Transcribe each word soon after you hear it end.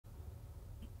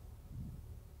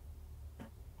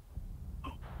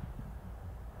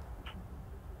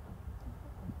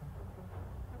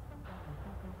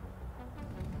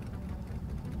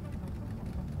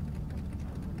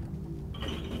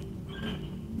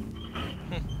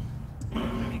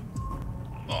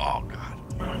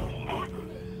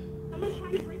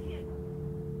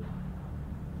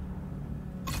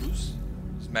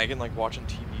Megan like watching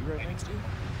TV right next to you?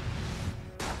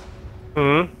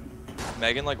 Hmm?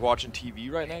 Megan like watching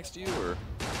TV right next to you, or?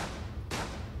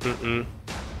 Mm-mm.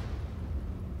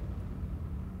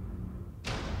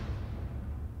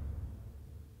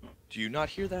 Do you not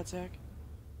hear that, Zach?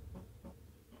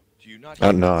 Do you not Oh,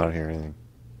 hear no, that, I don't Zach? hear anything.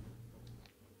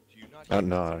 Do you not Oh, hear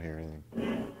no, that, I Zach? don't hear anything. Do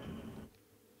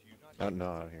you not Oh, hear no,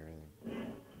 I that, don't Zach? hear anything.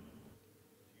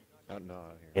 Oh, no, I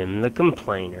don't hear In the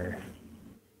complainer.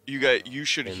 You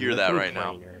should In hear the that right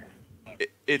now. complainer.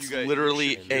 It's You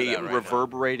literally should hear a that right now.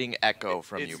 reverberating echo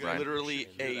from you, Brian. Literally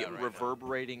a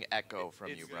reverberating echo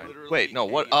from you, Brian. Wait, no,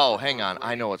 what? Oh, hang on.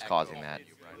 I know what's causing that.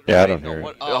 Yeah, I Wait, don't no, hear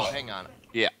what? it. Oh, hang on.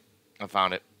 Yeah, I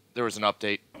found it. There was an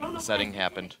update. The setting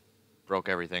happened. Broke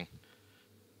everything.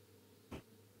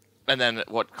 And then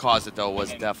what caused it, though,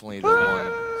 was definitely the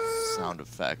one sound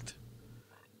effect.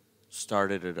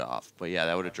 Started it off. But yeah,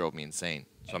 that would have drove me insane.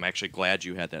 So I'm actually glad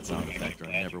you had that sound effect, or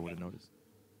I never would have noticed.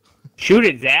 Shoot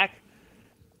it, Zach.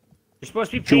 You're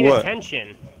supposed to be Shoot paying what?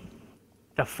 attention.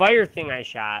 The fire thing I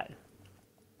shot.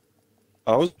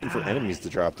 I was looking for enemies to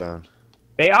drop down.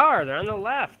 They are. They're on the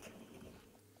left.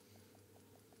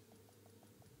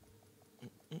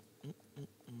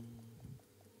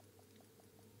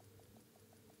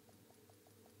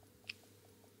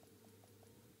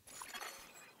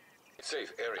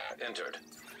 Safe area entered.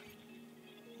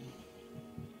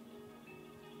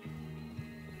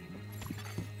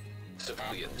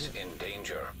 Civilians in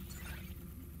danger.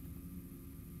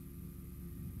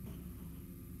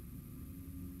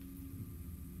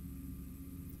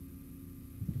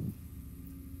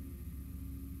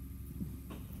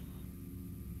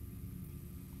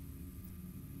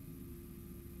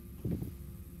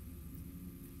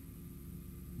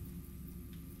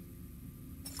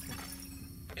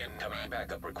 Incoming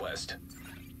backup request.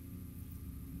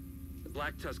 The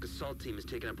Black Tusk assault team has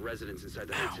taken up residence inside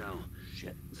the hotel.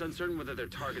 Shit. It's uncertain whether they're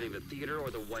targeting the theater or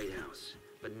the White House,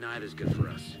 but neither's good for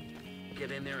us.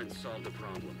 Get in there and solve the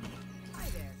problem. Hi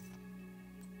there.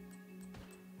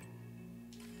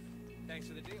 Thanks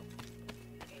for the deal.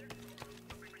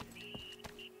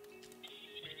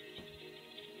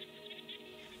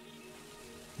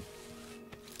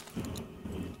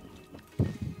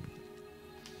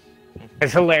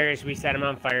 It's hilarious. We set him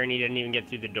on fire and he didn't even get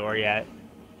through the door yet.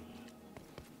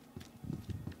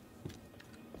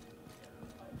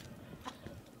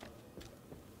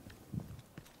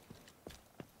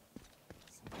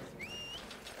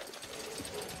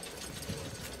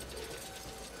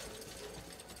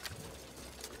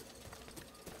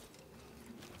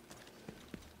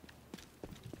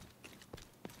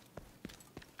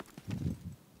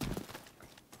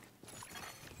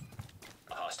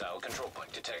 Hostile control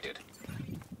point detected.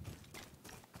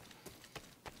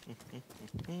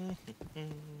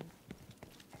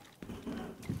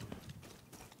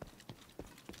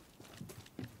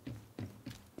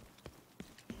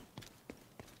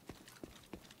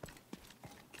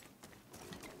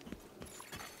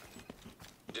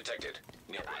 Detected.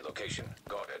 Nearby location.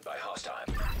 Guarded by hostile.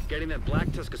 Getting that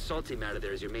Black Tusk assault team out of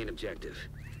there is your main objective.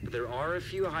 But there are a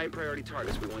few high-priority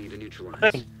targets we want you to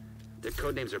neutralize. Their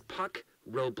codenames are Puck,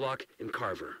 Roadblock, and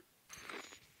Carver.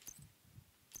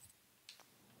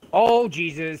 Oh,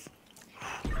 Jesus.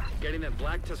 Getting that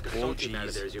Black Tusk assault Oh, team out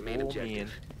of there is your main oh, objective. man.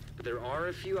 But there are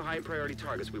a few high-priority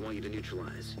targets we want you to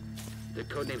neutralize. Their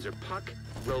codenames are Puck,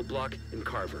 Roadblock, and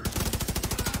Carver.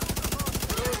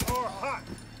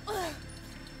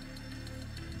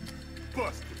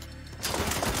 But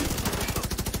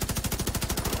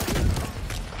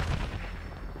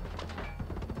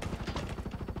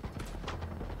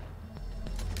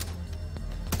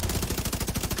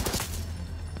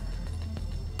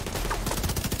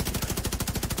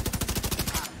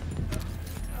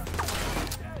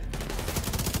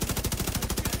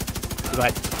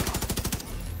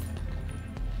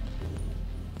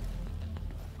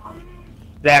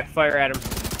Zach, fire at him.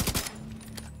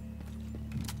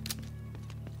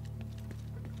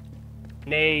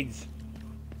 Nades.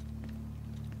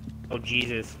 Oh,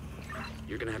 Jesus.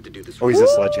 You're gonna have to do this. Oh, he's a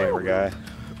sledgehammer guy.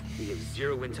 We have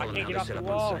zero intel I on can't how get they're off set the up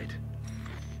wall. on site.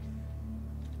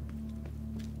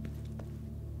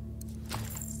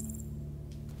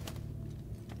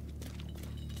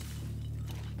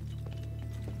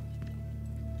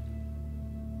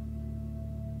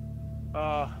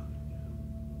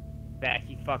 Zach,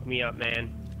 you fucked me up,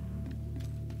 man.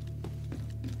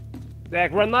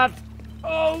 Zach, run left.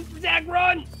 Oh, Zach,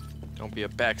 run! Don't be a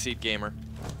backseat gamer.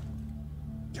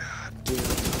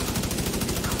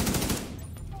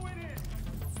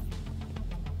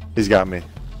 He's got me.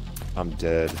 I'm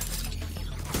dead.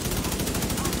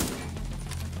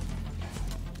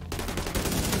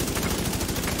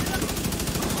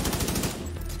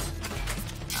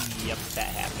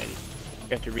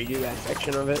 have to redo that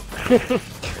section of it.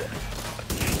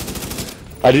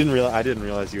 I didn't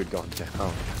realize you had gone down.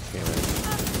 God damn it.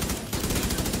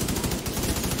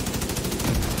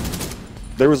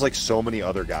 There was like so many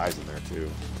other guys in there too.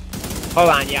 Hold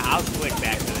on, yeah, I'll switch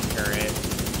back to the turret.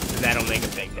 'Cause that'll make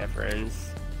a big difference.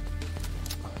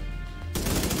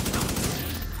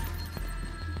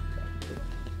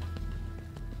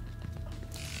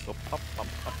 Go pop, pop,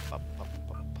 pop, pop, pop,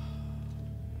 pop.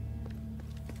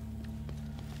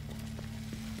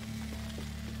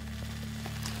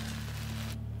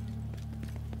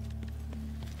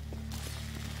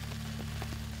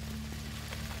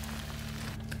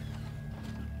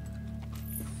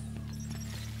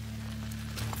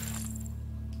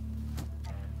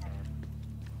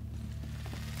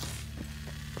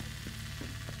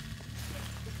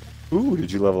 Ooh,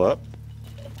 did you level up?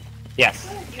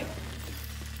 Yes.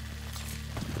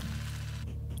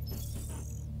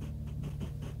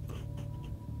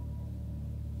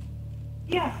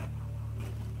 Yeah.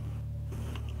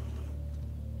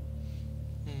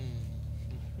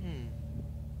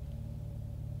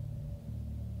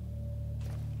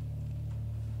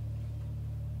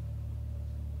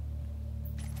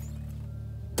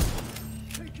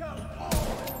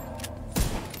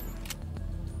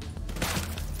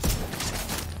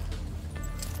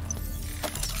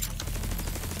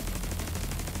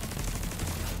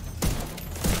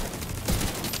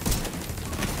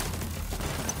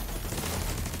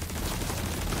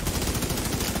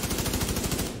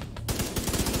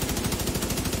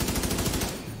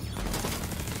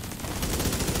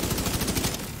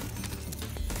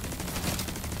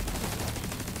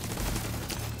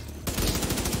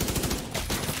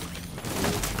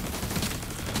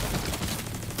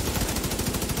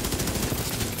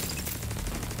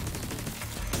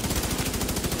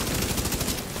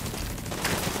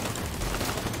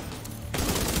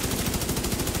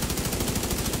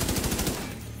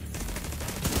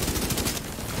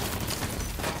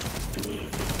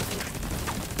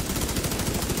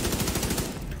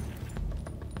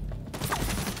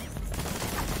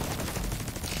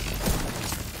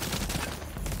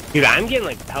 Dude, I'm getting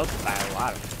like pelted by a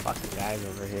lot of fucking guys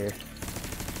over here.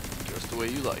 Just the way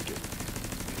you like it.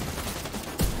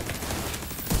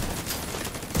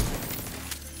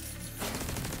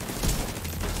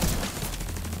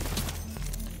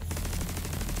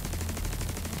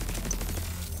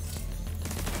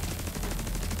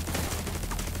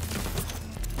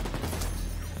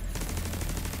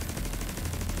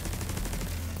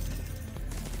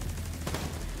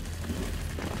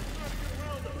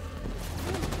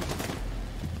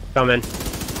 Coming.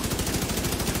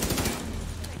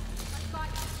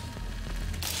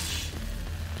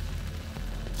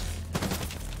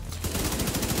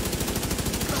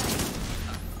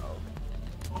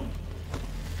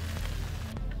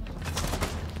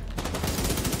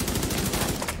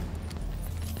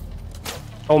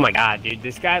 Oh my god, dude,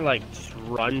 this guy like just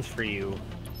runs for you.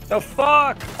 The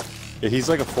fuck? Yeah, he's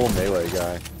like a full melee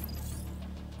guy.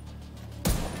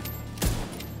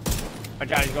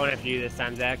 Watch out, he's going after you this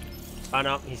time, Zach. Oh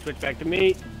no, he switched back to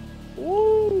me.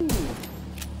 Woo!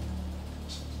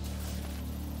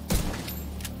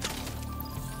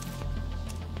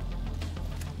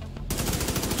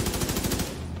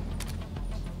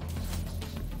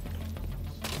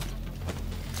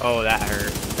 Oh, that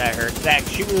hurt. That hurt. Zach,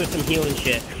 shoot me with some healing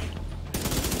shit.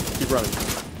 Keep running.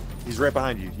 He's right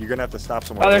behind you. You're gonna have to stop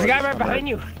somewhere. Oh, there's a guy right behind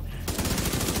you.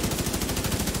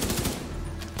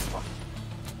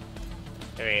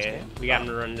 Okay, we got him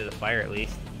to run into the fire at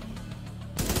least.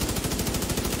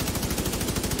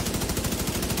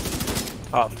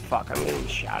 Oh fuck, I'm getting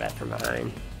shot at from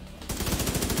behind.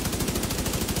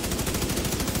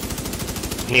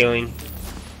 Healing.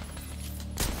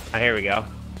 Oh, here we go.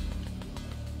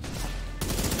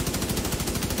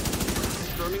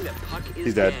 Confirming that Puck is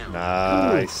He's dead. down.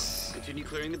 Nice. Continue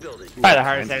clearing the building. Probably the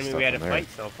hardest Kinds of enemy we had to stuff in there. fight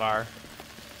so far.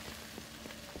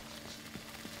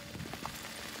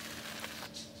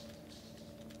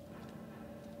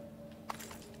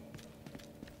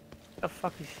 The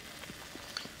fuck is...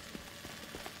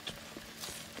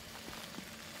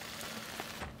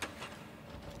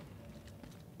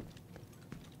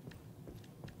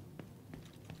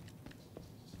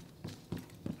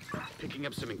 Picking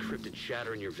up some encrypted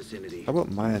chatter in your vicinity. How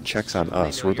about Maya checks on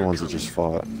us? We're the ones that just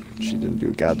fought. She didn't do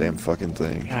a goddamn fucking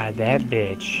thing. God, that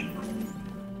bitch.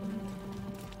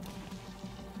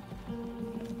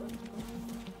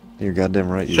 You're goddamn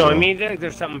right. You Showing will. me that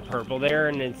there's something purple there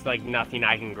and it's like nothing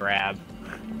I can grab.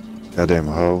 Goddamn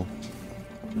hoe.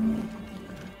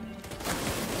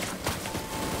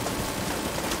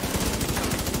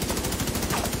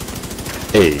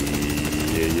 Hey.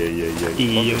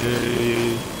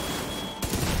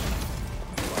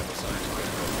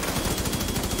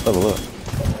 Level up.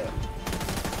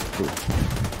 Cool.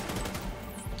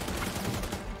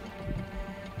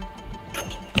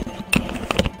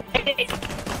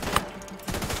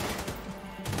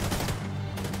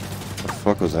 What the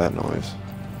fuck was that noise?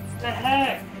 What the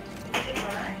heck?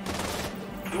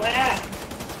 What?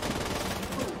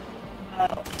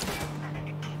 Oh.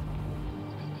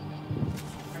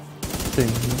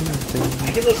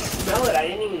 I could like smell it. I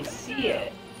didn't even see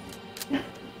it.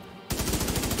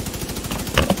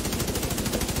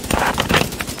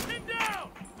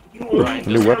 Brian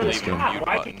New doesn't weapon believe skin. in the mute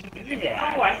Why button, did you do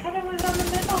that? Oh, I thought it was on the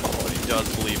middle. but he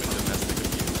does believe in domestic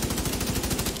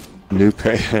abuse. New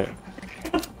pay.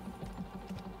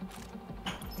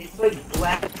 It's like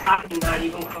black top and not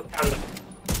even cooked on the.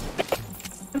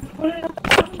 Put it on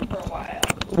for a while.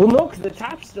 Well, no, because the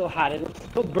top's still hot. It'll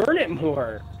still burn it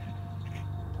more.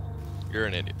 You're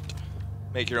an idiot.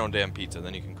 Make your own damn pizza,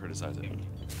 then you can criticize it.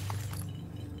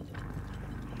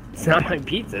 It's not my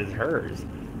pizza, it's hers.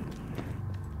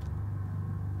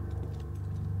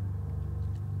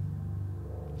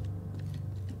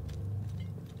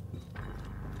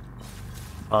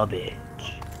 A bitch.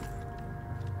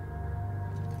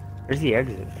 Where's the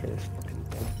exit for this fucking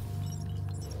thing?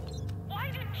 Why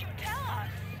didn't you tell us?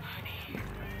 Honey,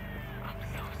 I'm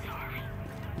so sorry.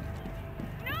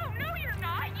 No, you're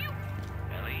not. You.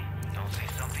 Ellie, don't say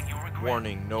something you'll regret.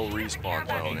 Warning, no respawn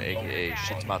zone, aka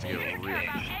shit's about to get Didn't real. care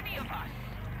about any of us.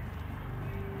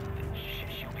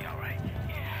 She'll be alright.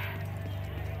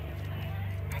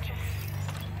 I just.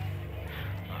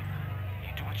 Look,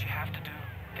 you do what you have to do,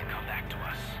 then come back to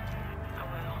us. I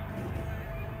will.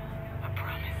 I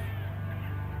promise.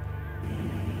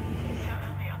 Tell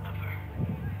me I love her.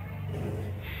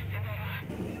 And that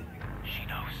She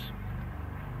knows.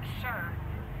 Sir,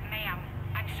 ma'am,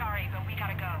 I'm sorry, but we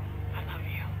gotta go. I love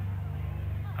you.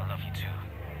 I love you too.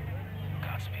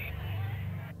 Godspeed.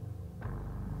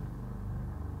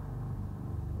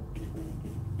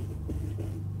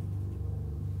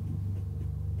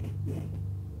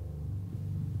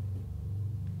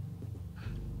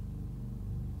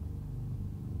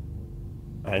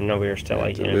 I didn't know we were still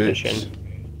like in a Bitch. mission.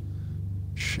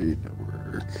 Sheet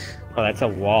work. Oh, that's a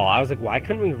wall. I was like, why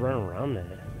couldn't we run around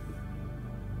that?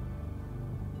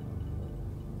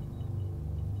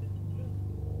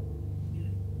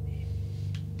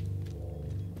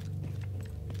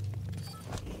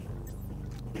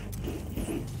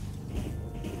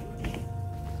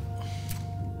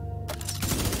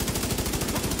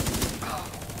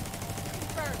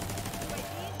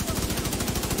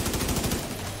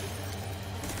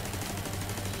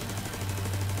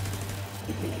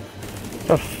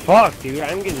 The fuck, dude?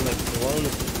 I'm getting like blown.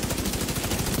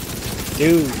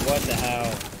 Dude, what the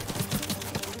hell?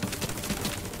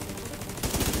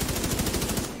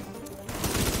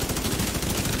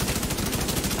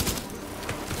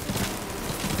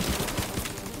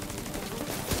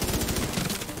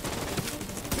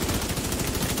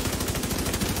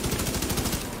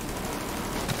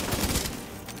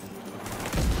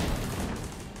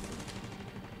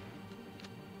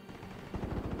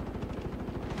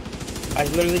 I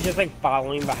was literally just like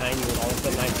following behind you, and all of a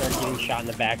sudden I started getting shot in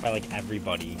the back by like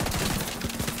everybody.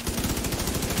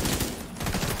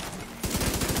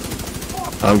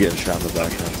 I'm getting shot in the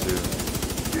back now too.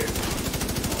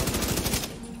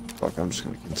 Fuck, I'm just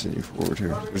gonna continue forward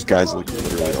here. There's guys like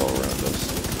literally all around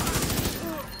us.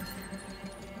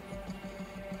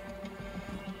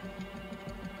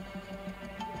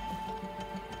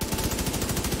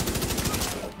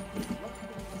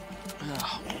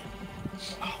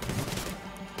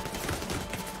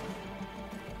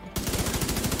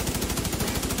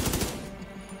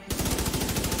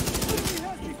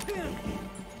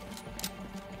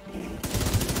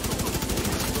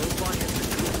 Roadblock has been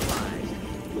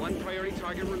neutralized. One priority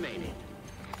target remaining.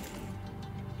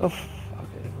 Oh, fuck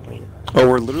it. Wait. Oh,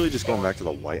 we're literally just going back to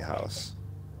the White House.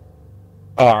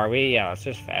 Oh, are we? Yeah, let's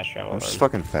just fast travel. I'm just then.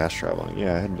 fucking fast traveling.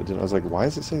 Yeah, I was like, why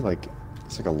does it say like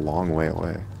it's like a long way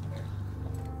away?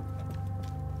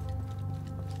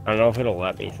 I don't know if it'll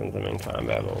let me since I'm in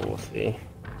combat, but we'll see.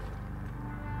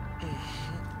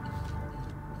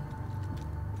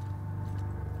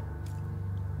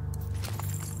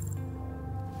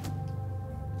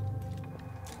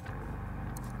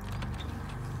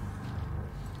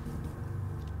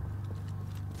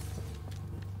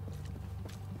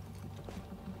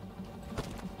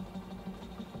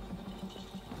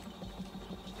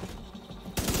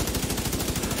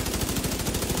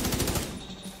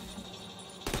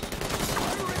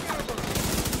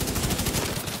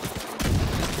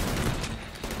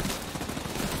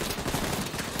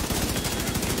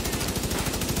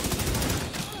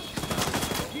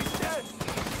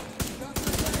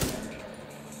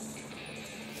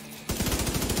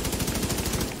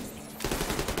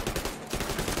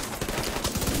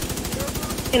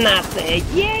 And I say,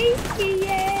 yay, yay,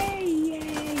 yay,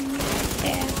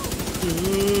 yeah.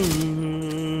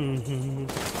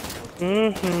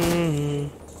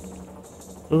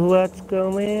 What's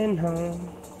going on?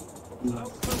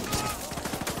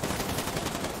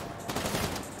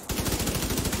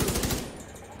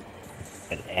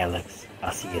 And Alex,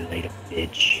 I'll see you later,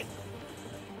 bitch.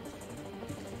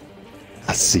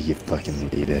 I see you fucking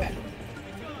later.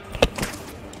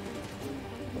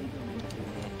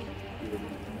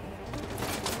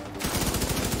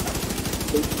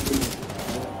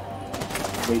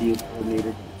 Radio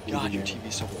coordinator. God, your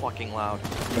TV's so fucking loud.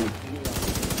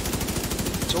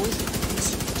 It's always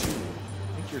increasing too.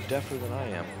 I think you're deafer than I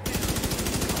am.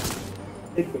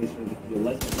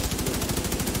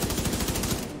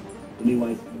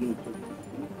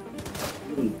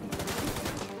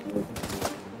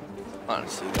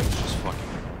 Honestly, that's just fucking.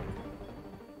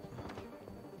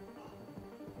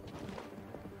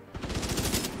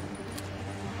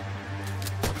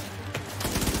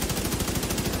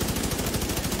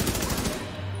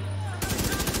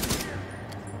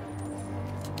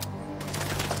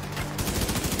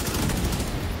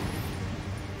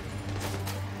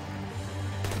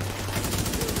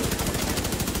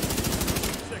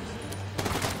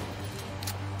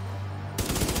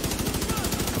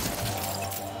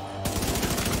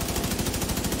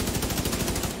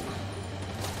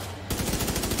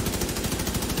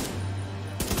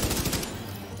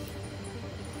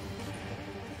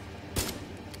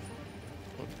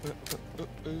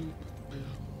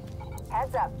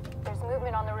 Heads up, there's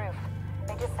movement on the roof.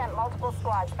 They just sent multiple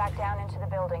squads back down into the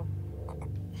building.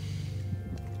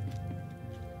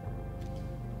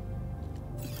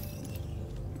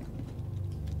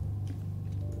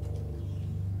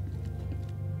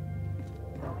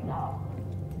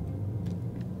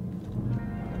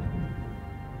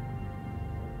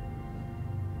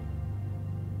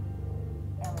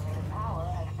 Elevator power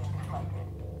has been deflected.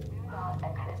 Do not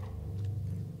exit.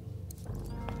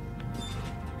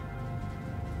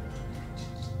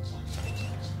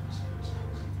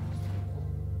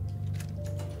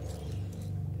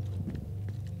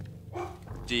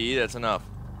 D, that's enough.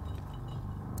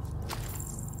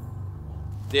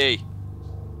 D.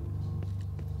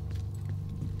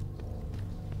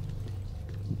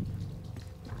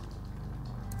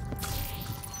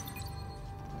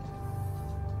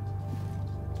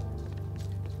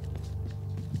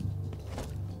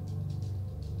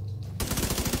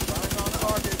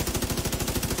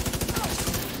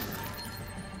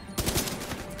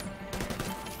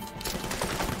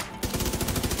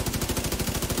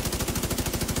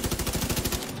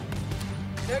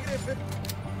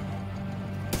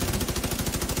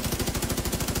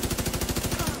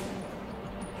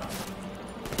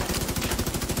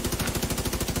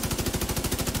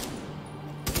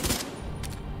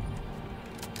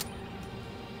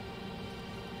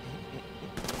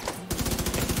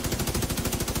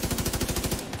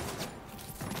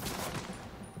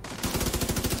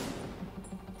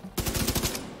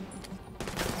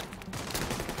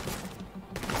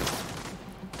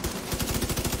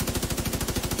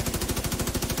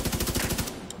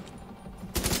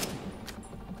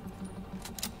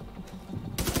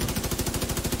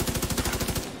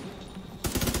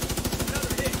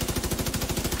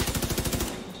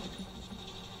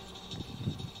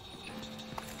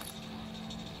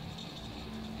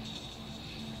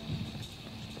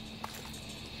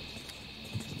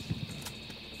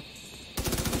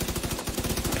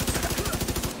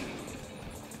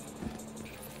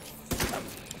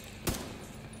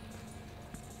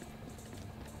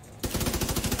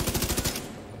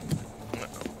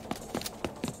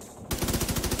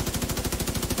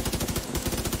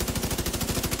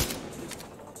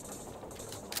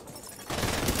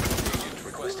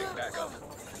 Requesting backup.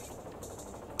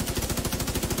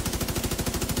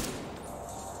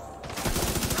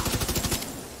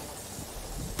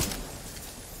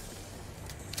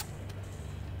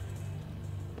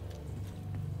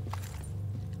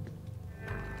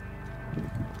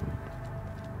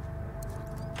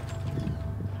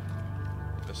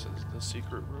 This is the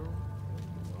secret room.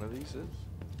 One of these is.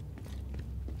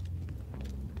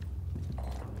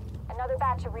 Another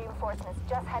batch of reinforcements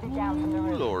just headed down from the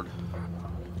roof. Lord.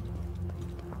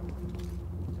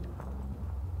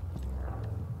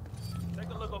 Take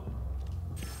a look.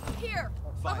 Here!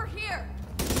 Over here!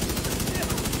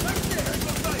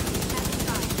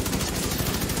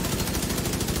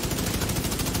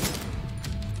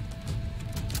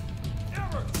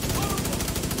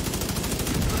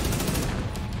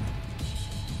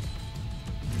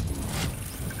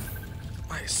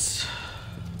 Nice.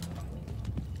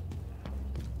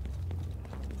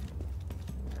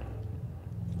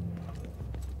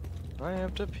 I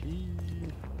have to pee.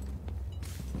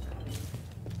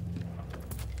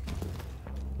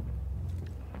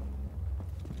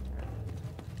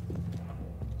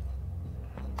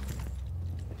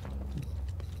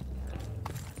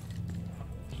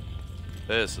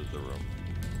 This is the room.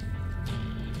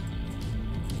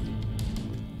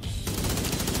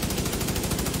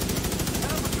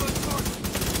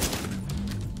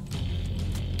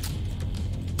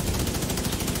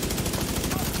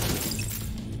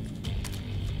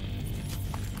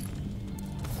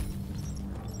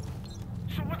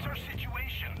 So what's our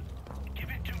situation? Give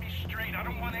it to me straight. I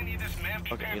don't want any of this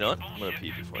mamby Okay, you know what? I'm gonna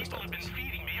pee before I start People have this. been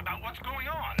feeding me about what's going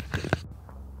on.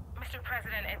 Mr.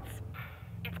 President,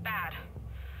 it's bad.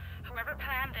 Whoever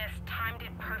planned this timed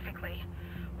it perfectly.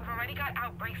 We've already got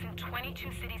outbreaks in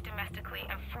 22 cities domestically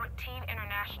and 14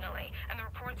 internationally, and the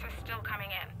reports are still coming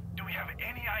in. Do we have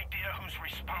any idea who's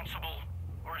responsible?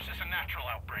 Or is this a natural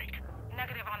outbreak?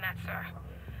 Negative on that, sir.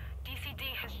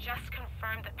 DCD has just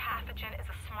confirmed the pathogen is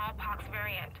a smallpox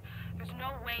variant. There's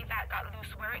no way that got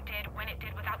loose where it did when it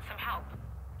did without some help.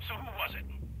 So who was it?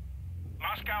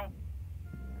 Moscow?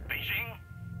 Beijing?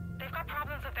 They've got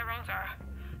problems of their own, sir.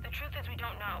 The truth is we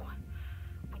don't know.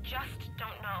 We just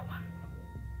don't know.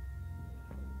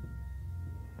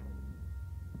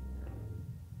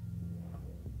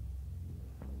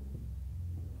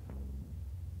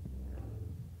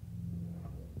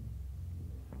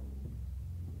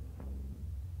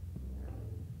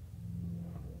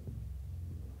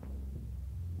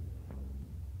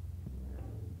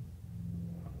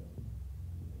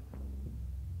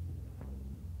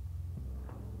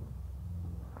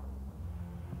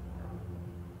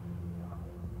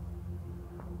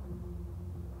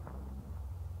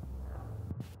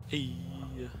 Hey.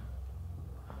 Yeah.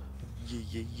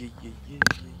 Okay.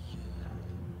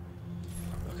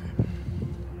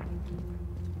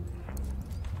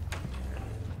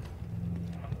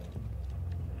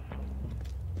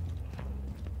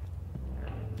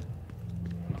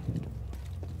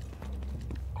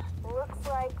 Looks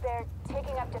like they're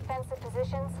taking up defensive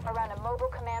positions around a mobile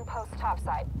command post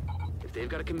topside. If they've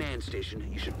got a command station,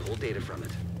 you should pull data from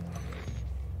it.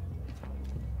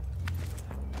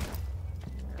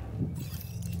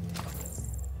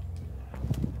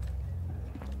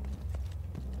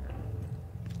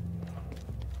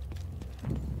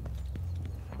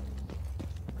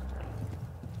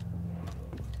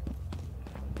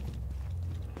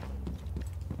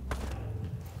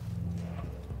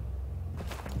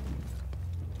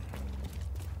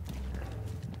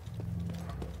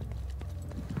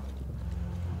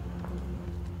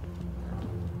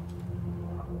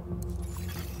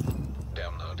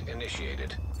 Download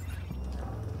initiated.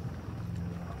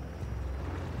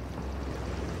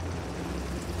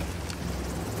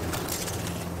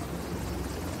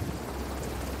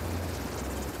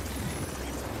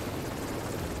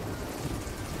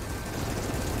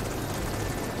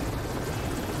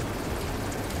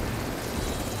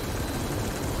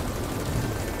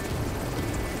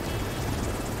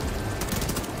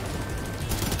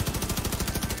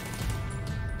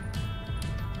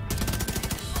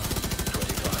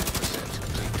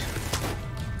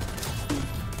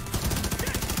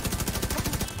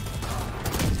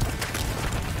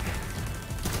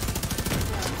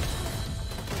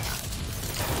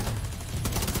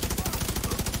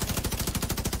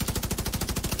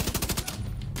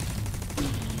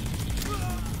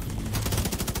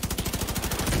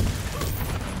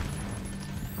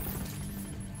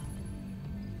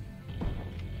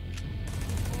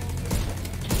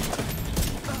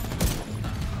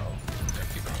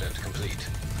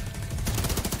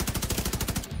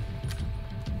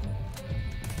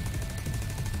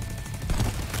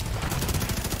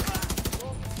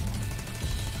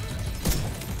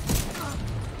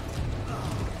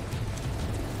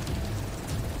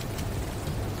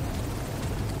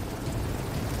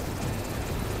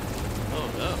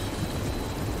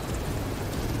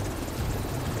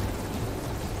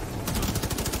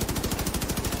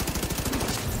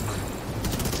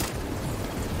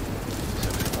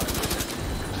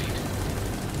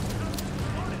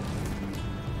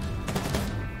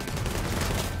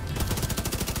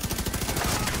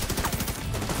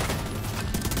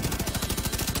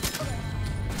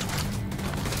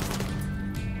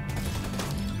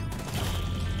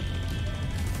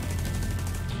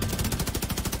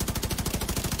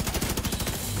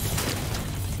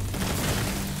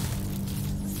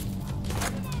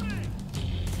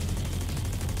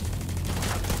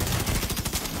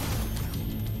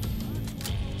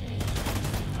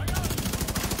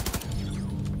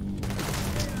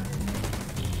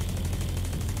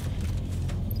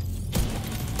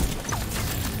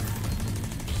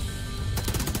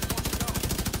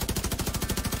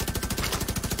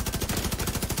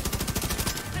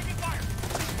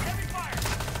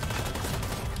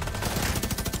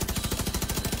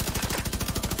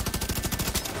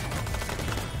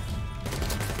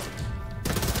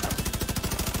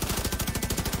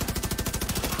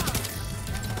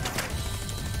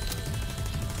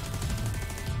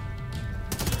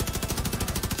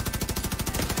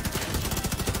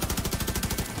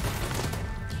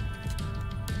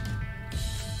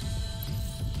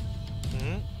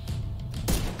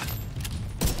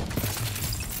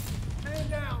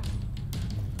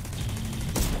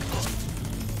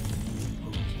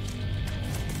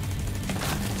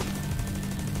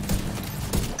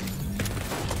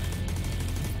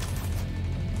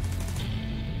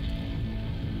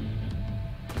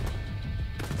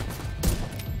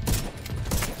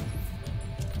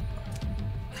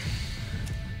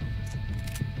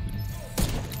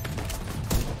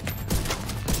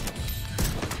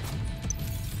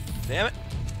 Damn it.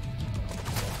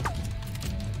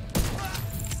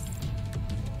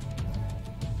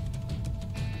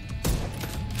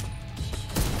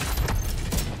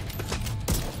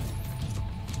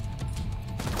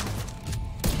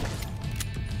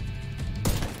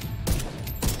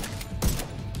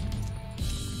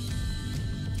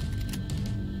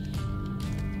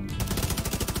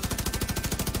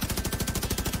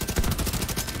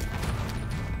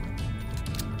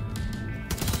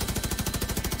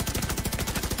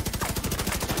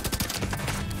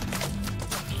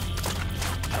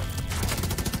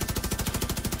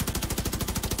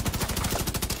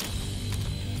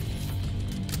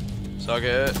 Suck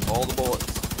it, all the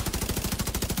bullets.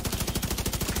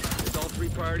 There's all 3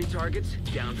 priority targets,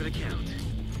 down for the count.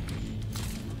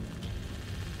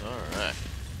 Alright.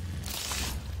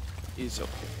 He's okay.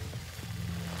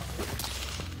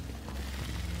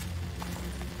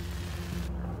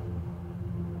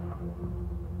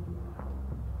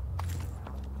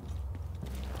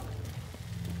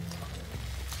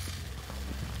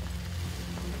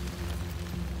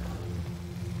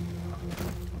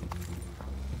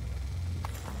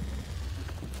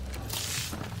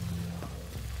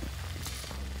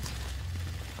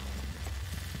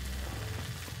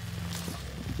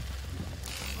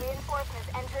 Reinforcements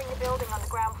entering the building on the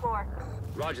ground floor.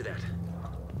 Roger that.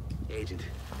 Agent,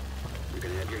 you're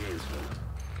gonna have your hands full.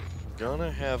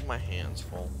 Gonna have my hands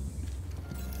full.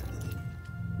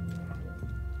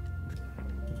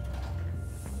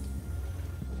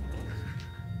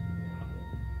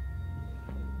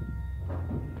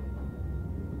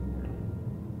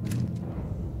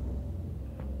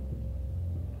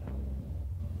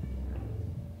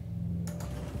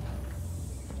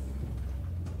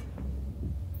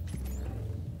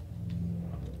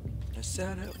 I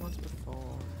said it once before.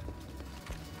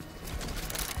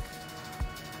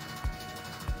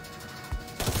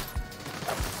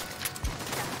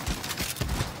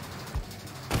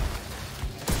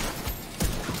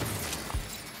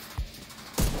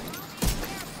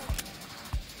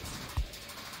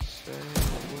 Stay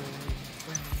away.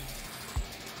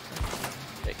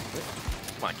 Hey,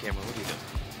 come on, camera, what are you doing?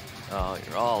 Oh,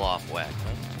 you're all off whack,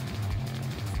 huh?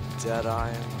 Dead eye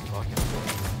in the fucking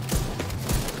thing.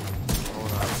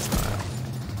 Going out of style.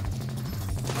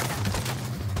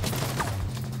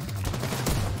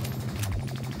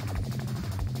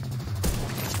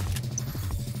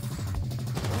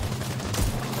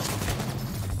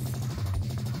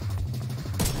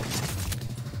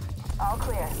 All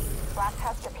clear. Black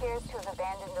Tusk appears to have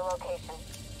abandoned the location.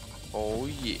 Oh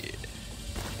yeah.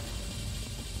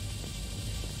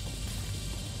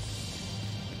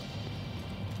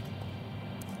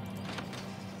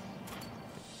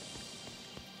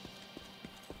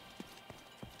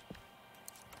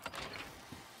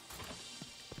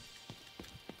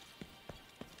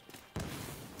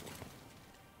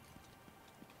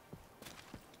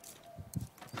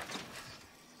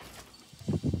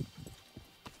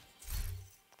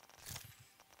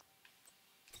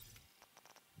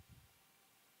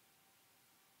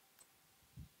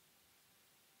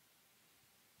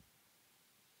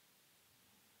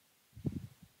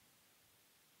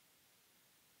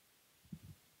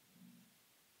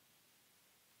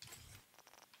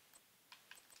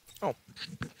 Oh.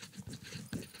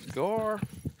 Gore.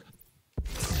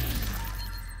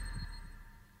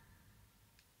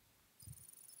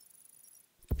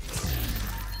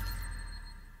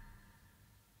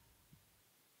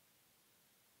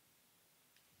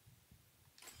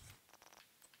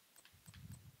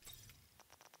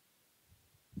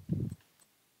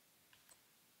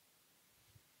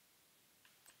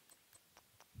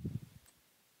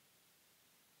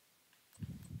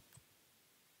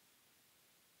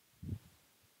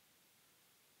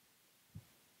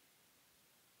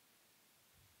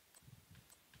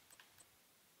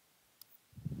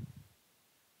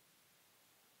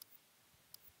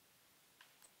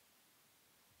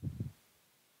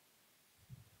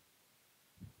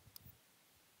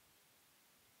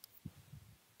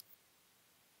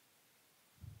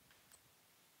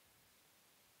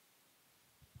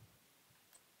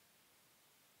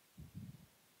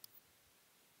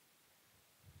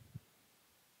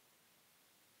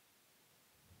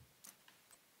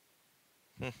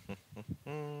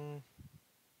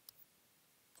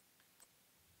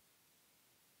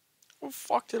 Where the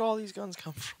fuck did all these guns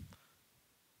come from?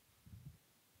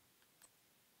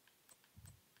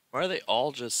 Why are they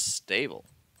all just stable?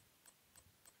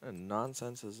 What kind of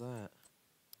nonsense is that?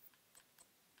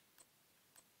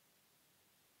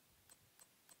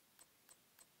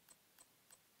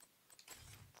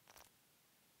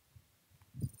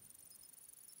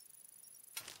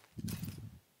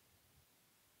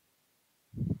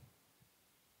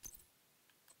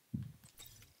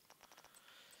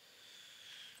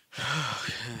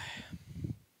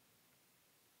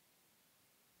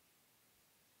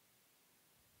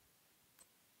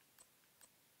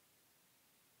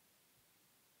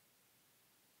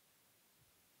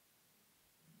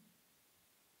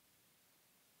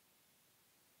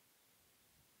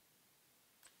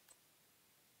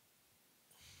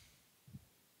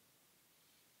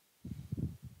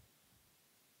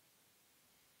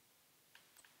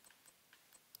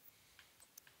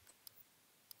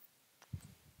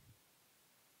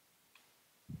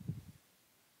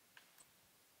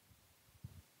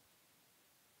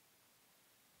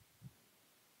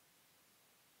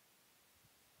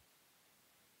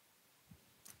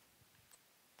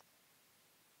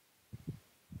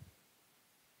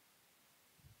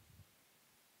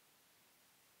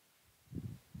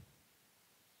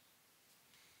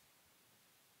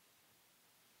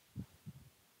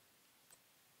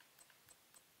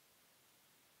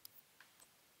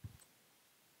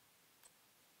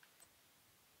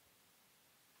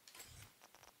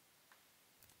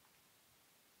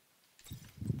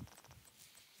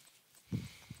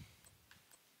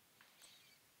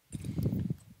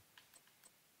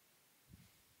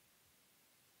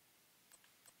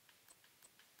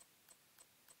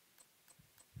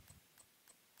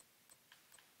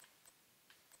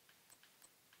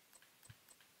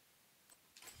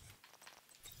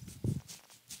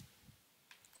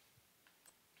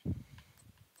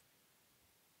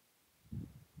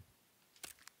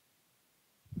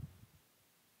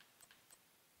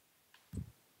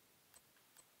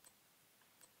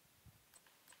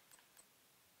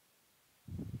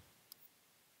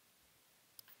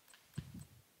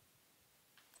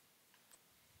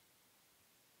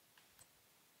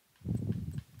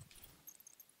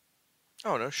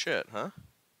 Oh, no shit, huh?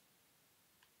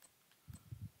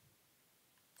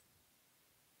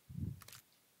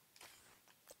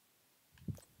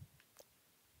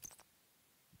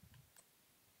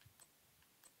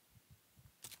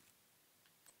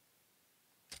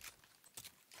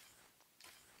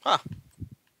 Huh.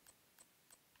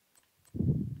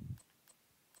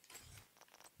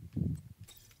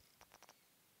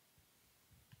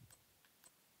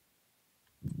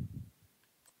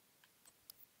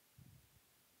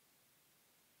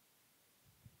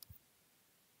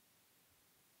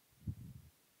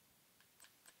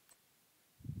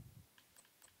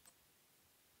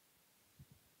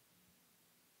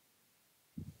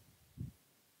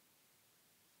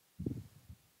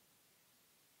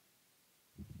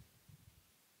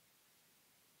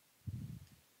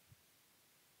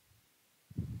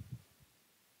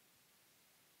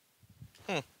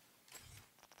 Hmm.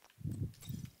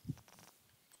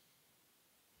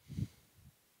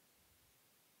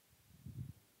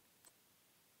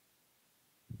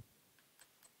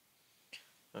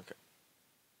 Okay.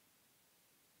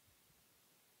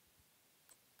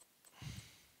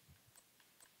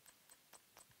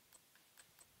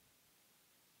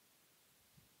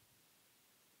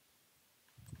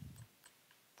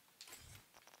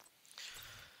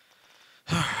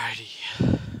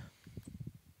 Alrighty.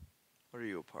 What are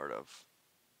you a part of?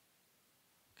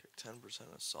 Okay,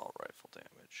 10% assault rifle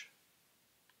damage.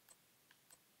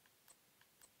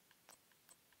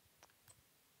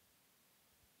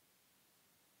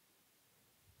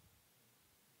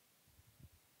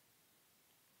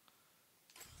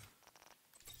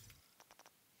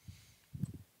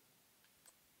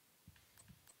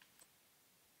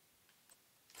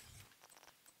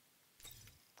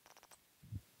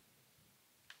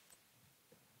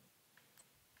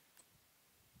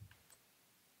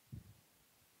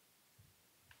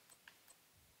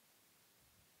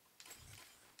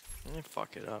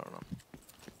 Fuck it, I don't know.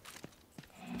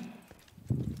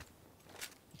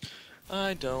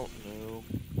 I don't know.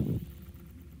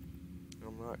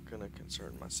 I'm not gonna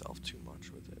concern myself too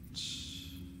much with it.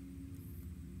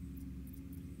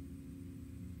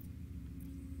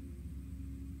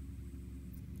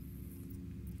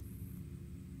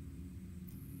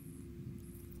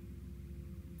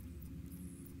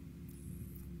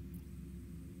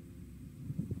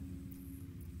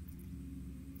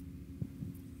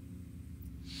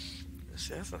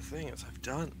 See, that's the thing is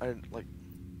I like.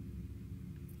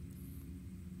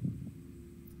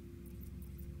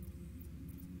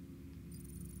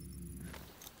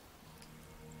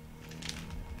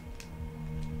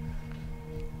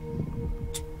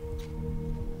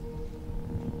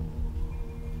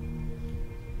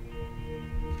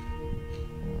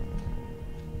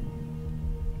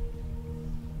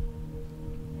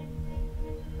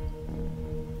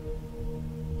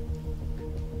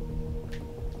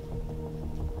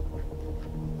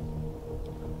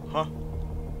 Huh?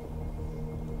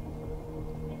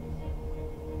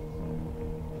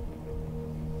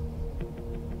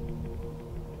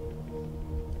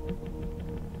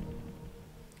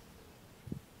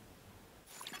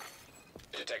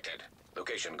 Detected.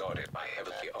 Location guarded by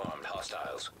heavily armed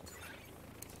hostiles.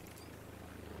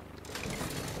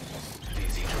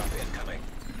 DZ drop incoming.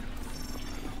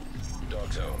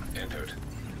 Dark zone entered.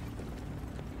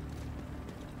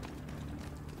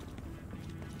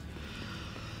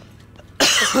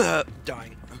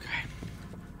 Dying. Okay.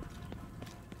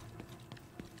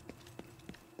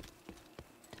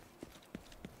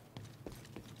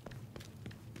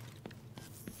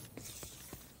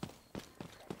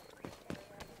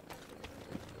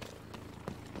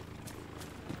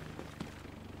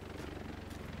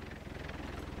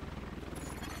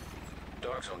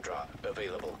 Dark zone drop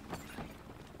available.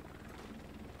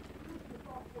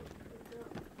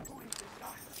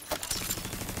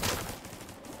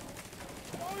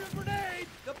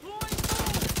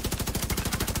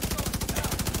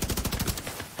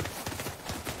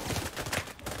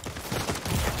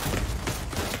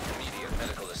 Immediate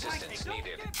medical assistance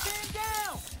needed.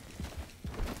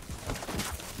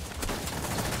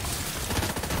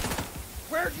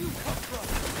 Where'd you come from?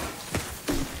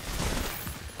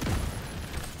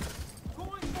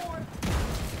 Going for it.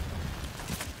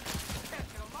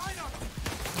 Catching a line on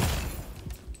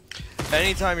them.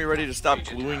 Anytime you're ready to stop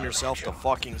gluing yourself to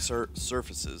fucking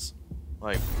surfaces,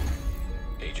 like,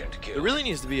 Agent killed. there really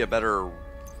needs to be a better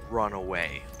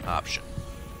runaway option.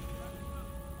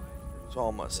 That's all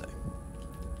I'm gonna say.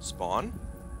 Spawn?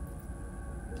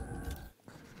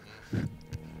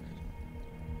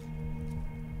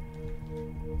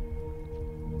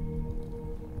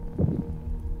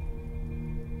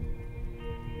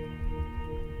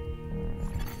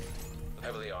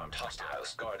 Confirmed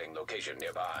hostiles guarding location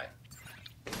nearby.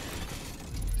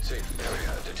 Safe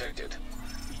area detected.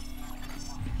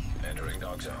 Entering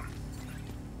dog zone.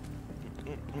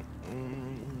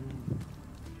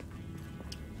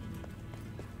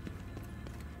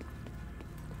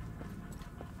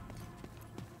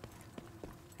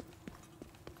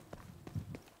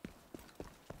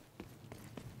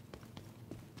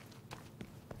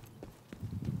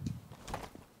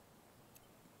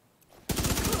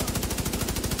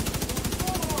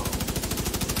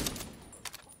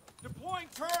 Deploying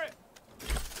turret!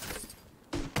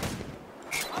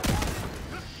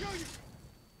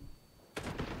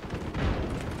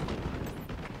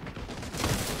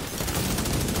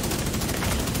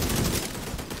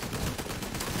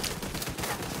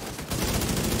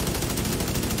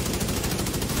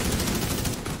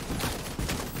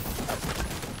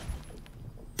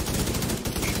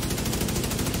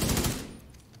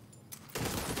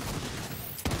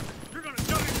 You're gonna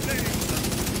die today!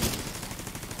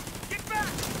 Get back!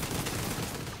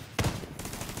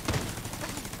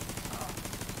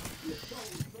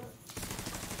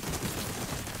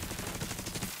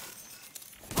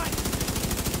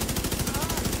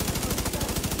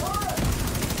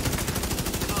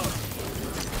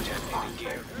 Detonating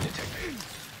gear detected.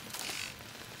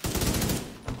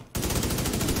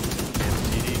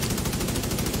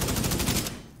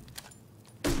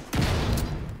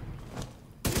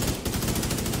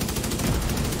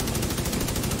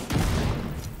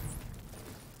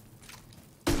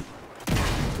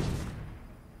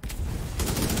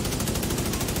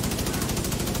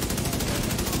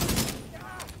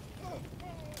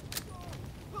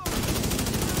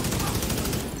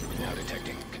 Now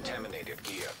detecting contaminated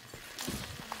gear.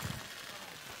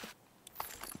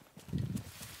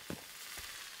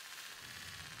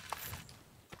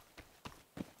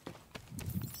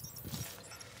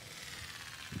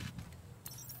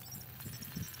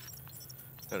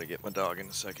 Gotta get my dog in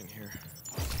a second here.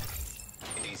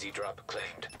 Easy drop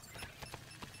claimed.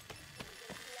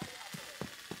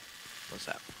 What's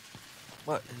that?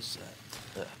 What is that?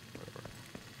 Whatever.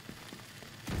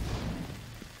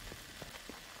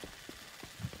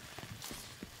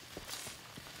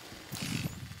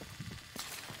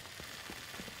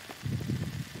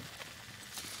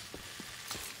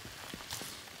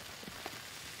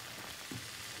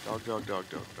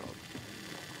 Dog.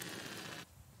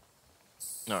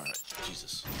 Alright,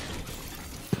 Jesus.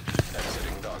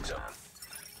 Exiting dog zone.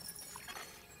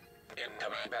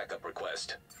 Incoming backup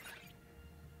request.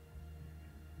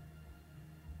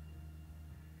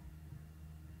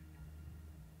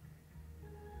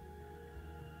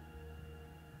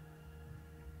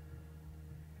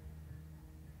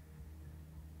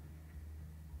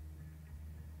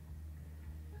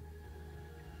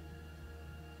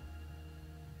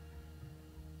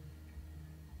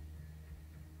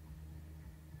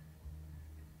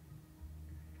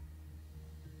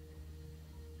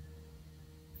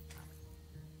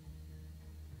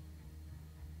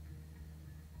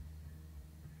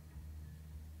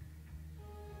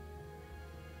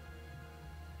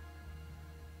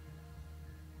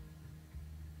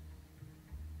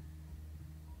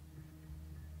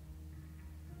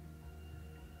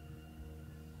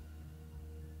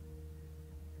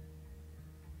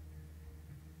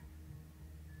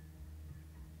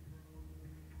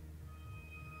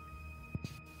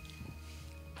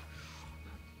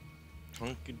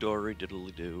 Hunky dory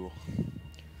diddly do.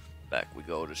 Back we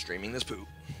go to streaming this poop.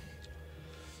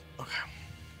 Okay.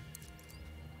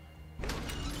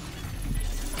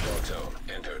 Dog zone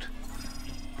entered.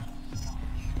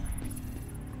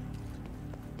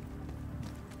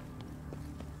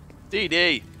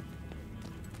 DD!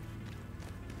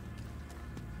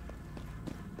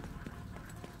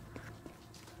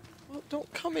 Well,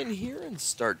 don't come in here and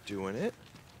start doing it.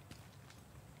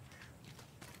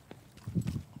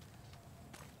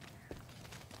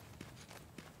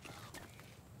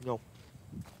 No.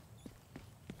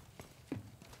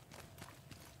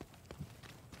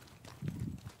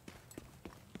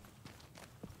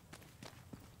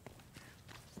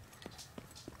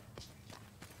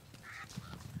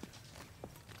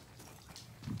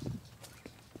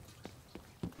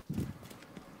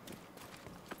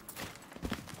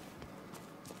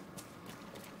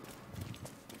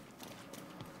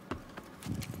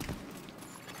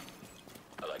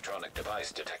 Electronic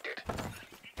device detected.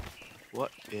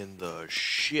 What in the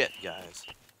shit, guys?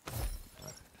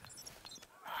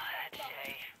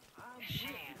 She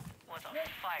was a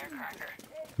firecracker.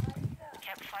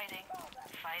 Kept fighting,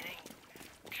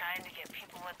 trying to get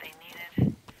people what they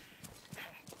needed.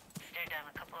 Stared down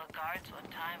a couple of guards one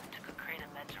time and took a crate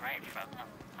of meds right from them.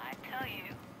 I tell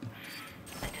you,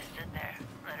 I just stood there,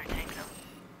 let her take them.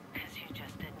 Because you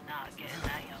just did not get in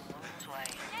that young woman's way.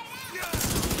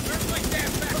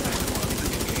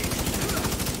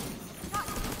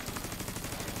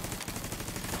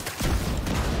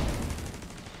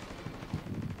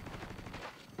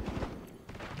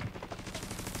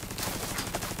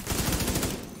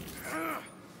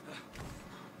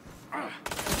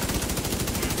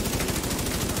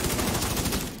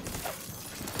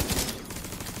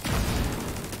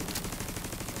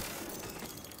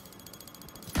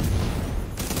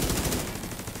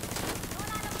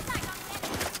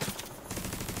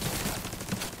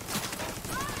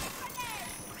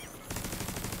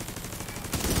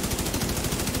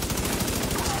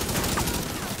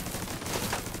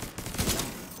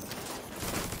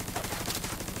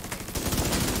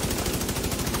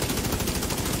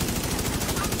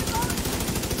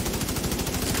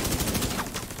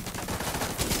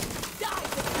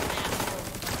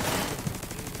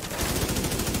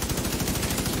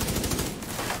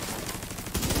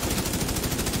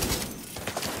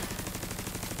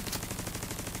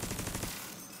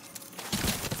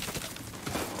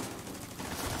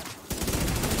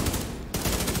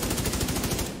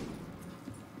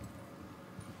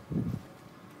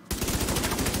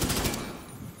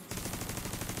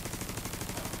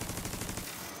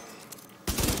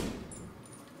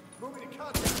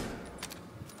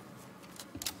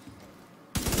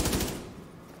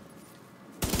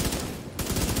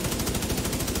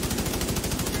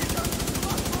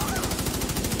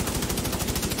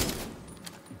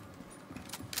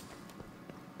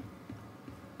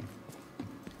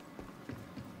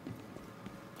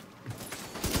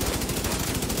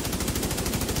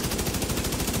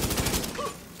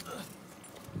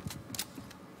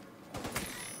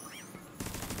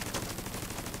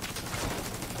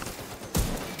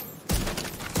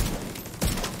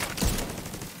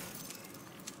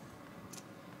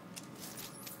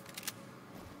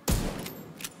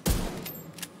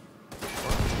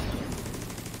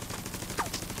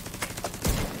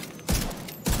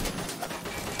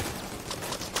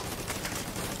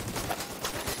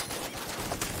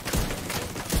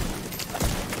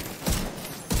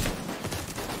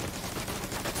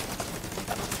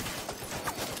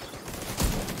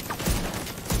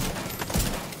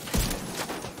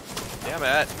 Damn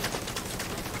it.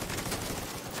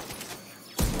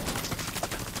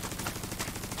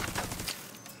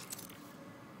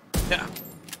 Yeah.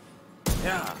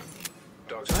 Yeah.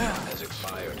 Dog zone has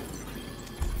expired.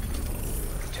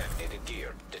 Contaminated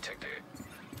gear detected.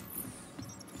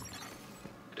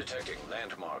 Detecting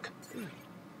landmark.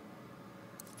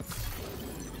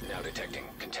 Now detecting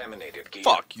contaminated gear.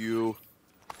 Fuck you.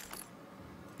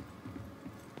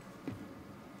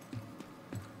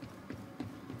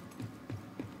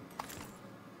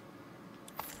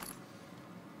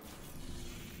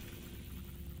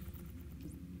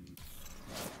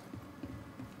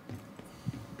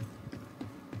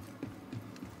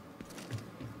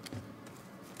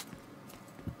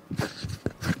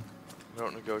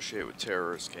 Don't negotiate with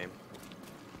terrorists, game.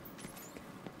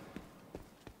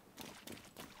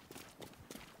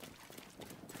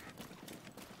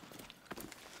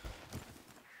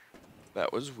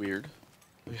 That was weird.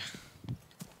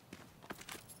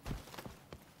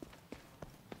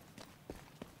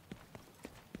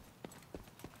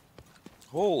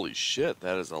 Holy shit,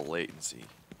 that is a latency.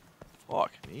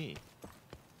 Fuck me.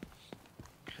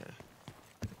 Okay.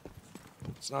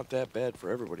 It's not that bad for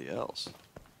everybody else.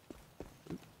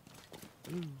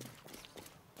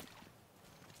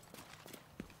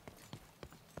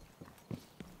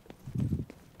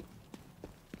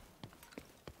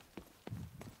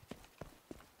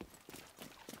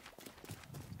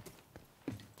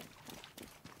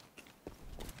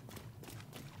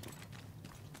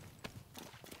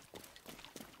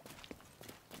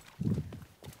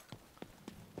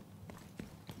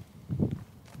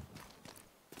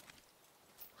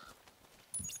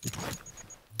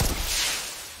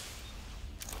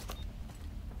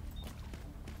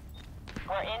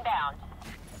 We're inbound.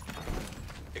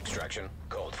 Extraction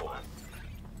called for.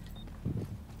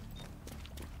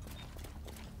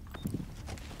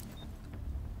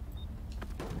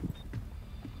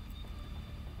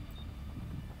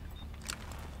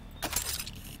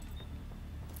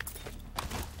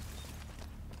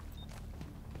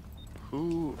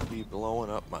 Who be blowing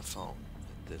up my phone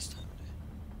at this time of day?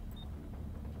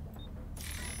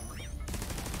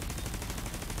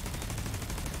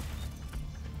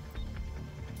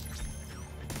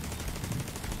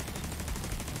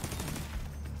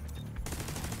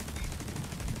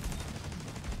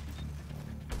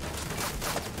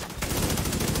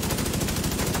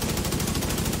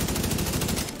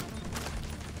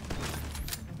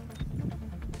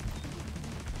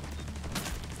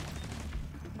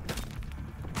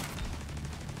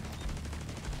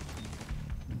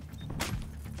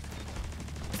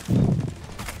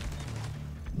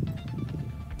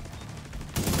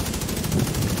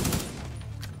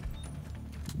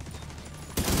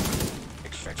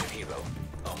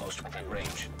 Entering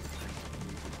range.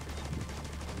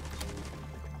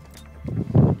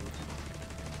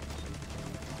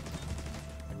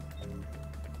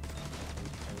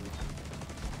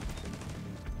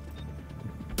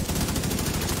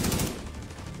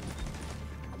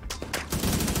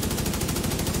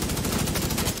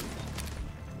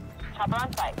 Chopper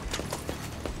on site.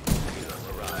 Helo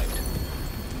arrived.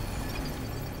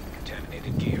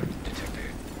 Contaminated gear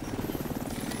detected.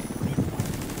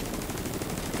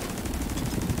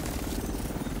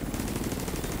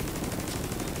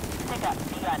 Pick up.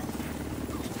 Begun.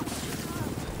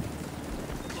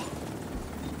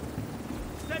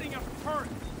 Setting up turret.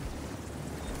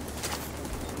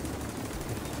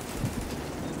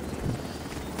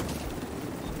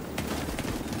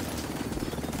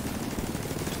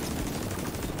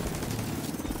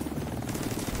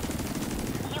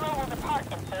 Helo will depart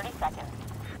in 30 seconds.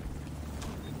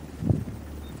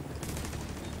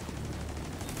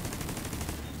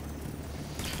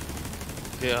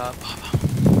 Yeah.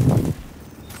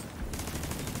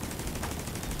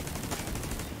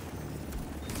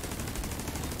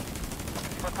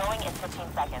 We're going in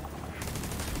 15 seconds.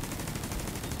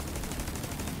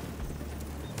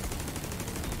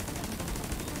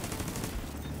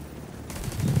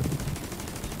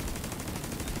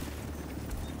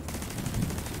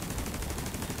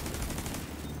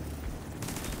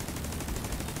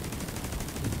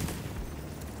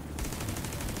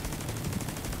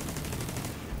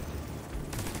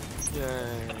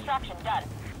 Yay. Extraction done.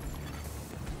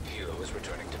 Helo is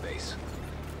returning to base.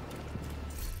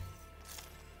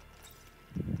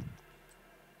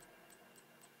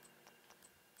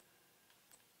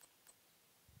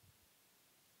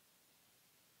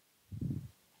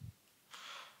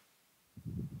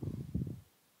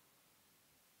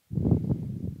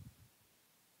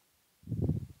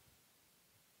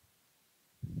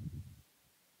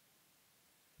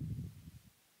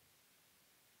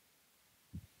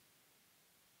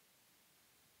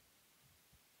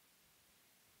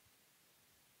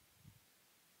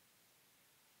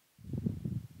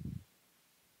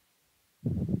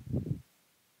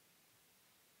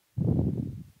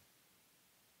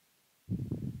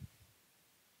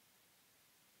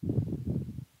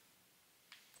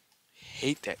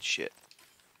 Hate that shit.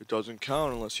 It doesn't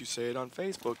count unless you say it on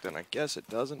Facebook, then I guess it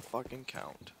doesn't fucking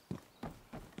count.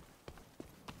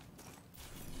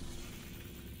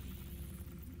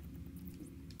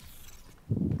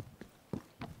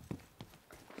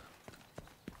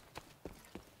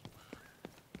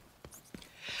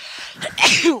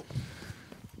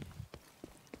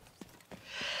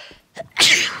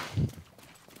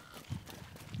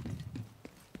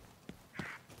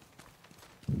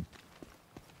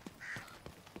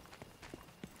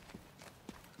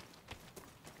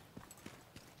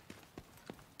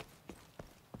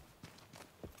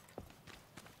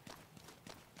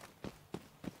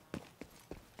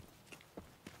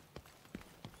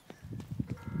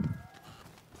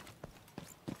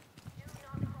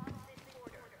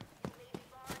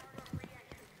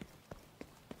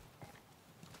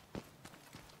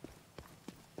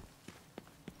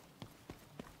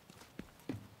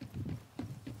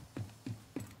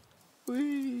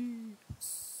 Whee!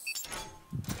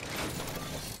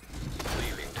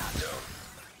 Leaving that zone.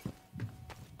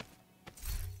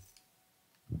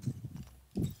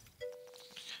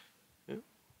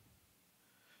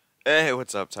 Hey,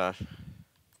 what's up, Todd?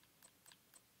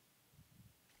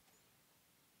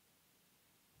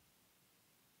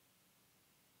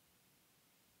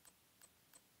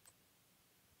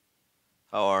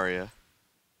 How are you?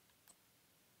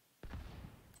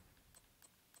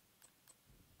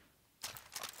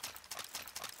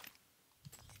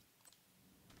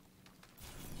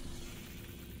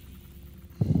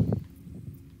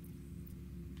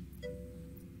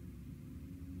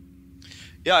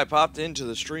 Yeah, I popped into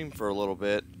the stream for a little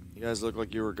bit. You guys look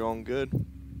like you were going good.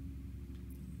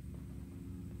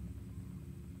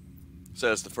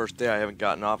 So it's the first day I haven't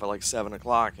gotten off at like 7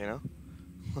 o'clock, you know?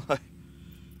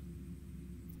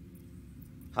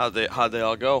 How'd they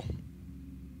all go?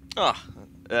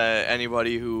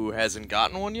 Anybody who hasn't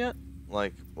gotten one yet?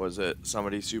 Like, was it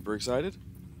somebody super excited?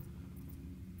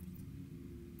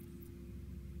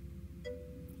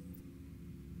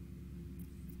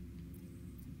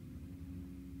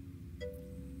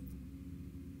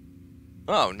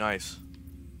 Oh, nice.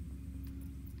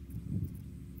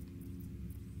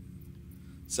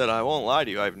 Said, I won't lie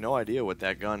to you, I have no idea what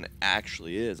that gun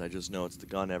actually is. I just know it's the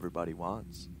gun everybody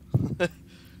wants.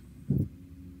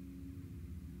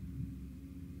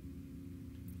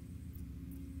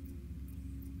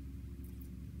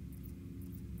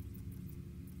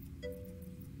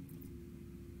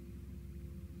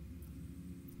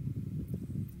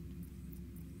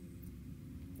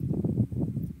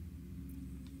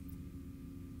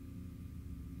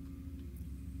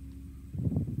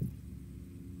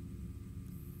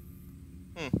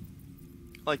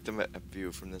 like the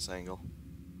view from this angle.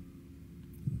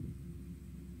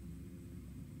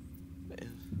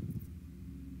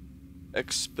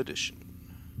 Expedition.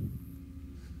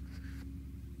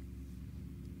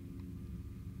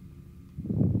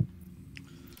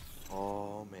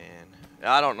 Oh man,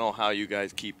 I don't know how you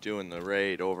guys keep doing the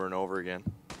raid over and over again.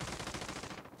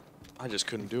 I just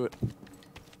couldn't do it.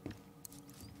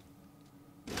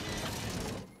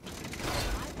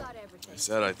 I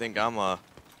said I think I'm have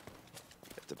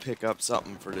to pick up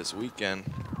something for this weekend.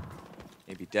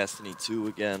 Maybe Destiny 2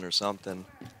 again or something.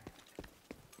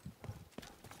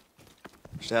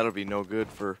 That'll be no good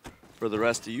for the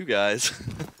rest of you guys.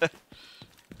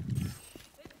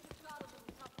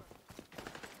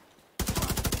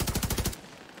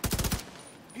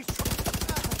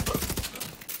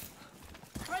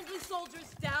 Friendly soldiers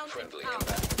down. Friendly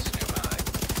combatants nearby.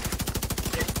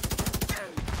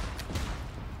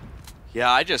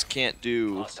 Yeah, I just can't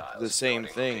do Hostiles the same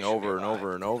joining thing location over and nearby.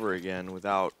 over and over again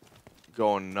without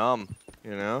going numb,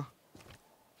 you know?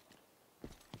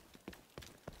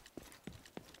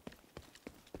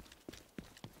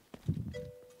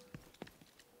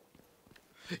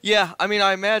 Yeah, I mean,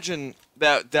 I imagine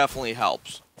that definitely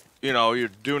helps. You know, you're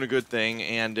doing a good thing,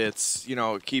 and it's, you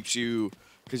know, it keeps you,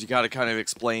 because you got to kind of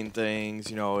explain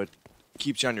things, you know, it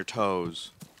keeps you on your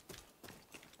toes.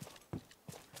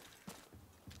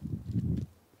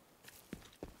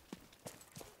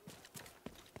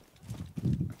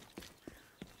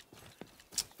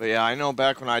 But yeah, I know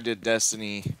back when I did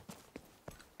Destiny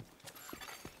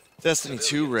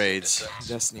 2 raids,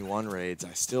 Destiny 1 raids,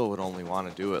 I still would only want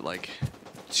to do it like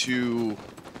 2-3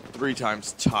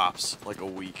 times tops, like a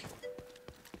week.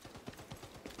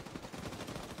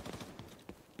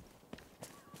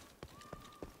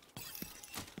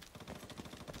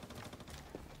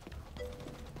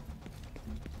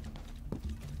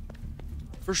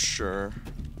 For sure.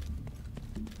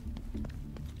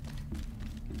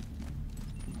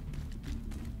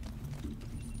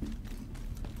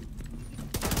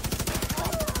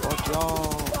 Watch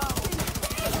y'all.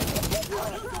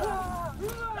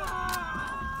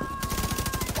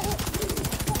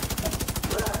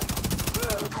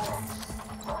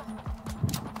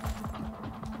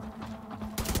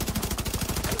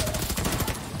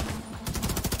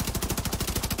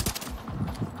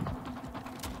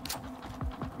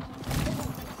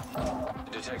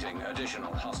 Detecting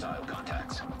additional hostile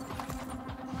contacts.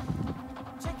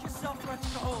 Check yourself for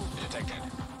extra holes. Detected.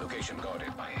 Location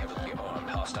guarded by heavily armed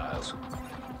hostiles.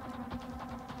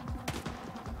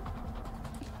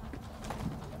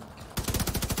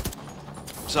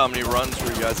 So how many runs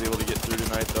were you guys able to get through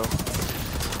tonight, though?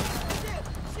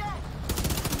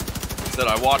 Said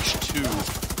I watched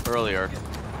 2 earlier.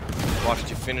 Watched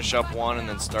you finish up one and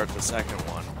then start the second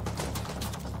one.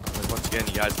 And once again,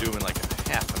 you guys do them in like a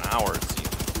half an hour. It seems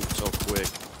so quick.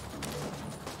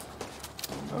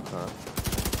 Okay,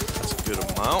 that's a good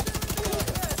amount.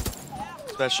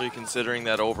 Especially considering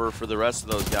that over for the rest of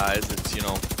those guys, it's, you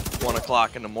know, 1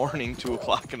 o'clock in the morning, 2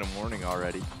 o'clock in the morning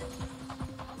already. Is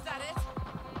that it?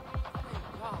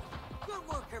 Wow. Good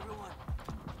work, everyone.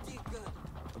 You did good.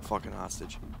 I'm fucking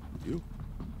hostage. You?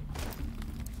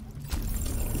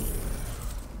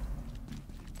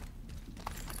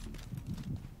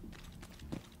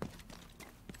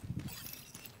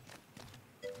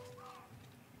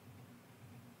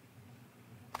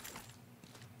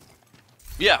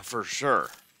 Yeah, for sure.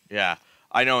 Yeah.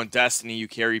 I know in Destiny you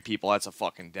carry people, that's a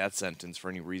fucking death sentence for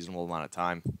any reasonable amount of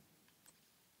time.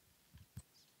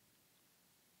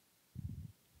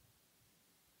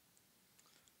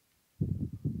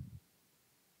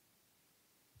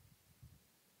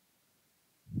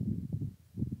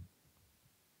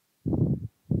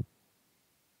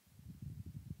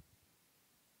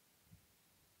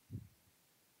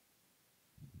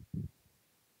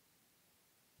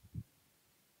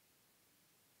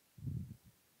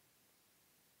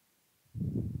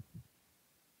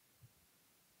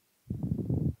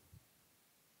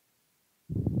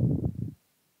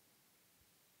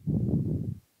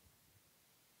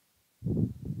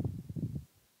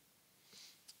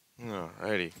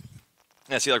 Alrighty.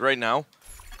 Yeah, see, like right now,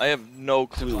 I have no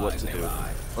clue what to do.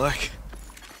 Like,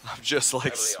 I'm just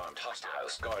like, Heavily armed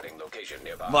hostiles guarding location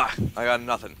nearby. bah, I got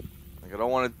nothing. Like, I don't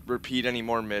want to repeat any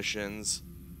more missions.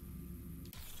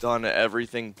 Done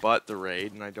everything but the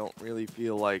raid, and I don't really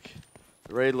feel like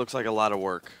the raid looks like a lot of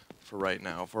work for right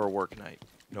now, for a work night.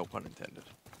 No pun intended.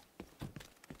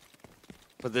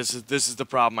 But this is the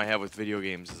problem I have with video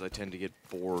games, is I tend to get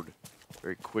bored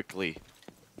very quickly.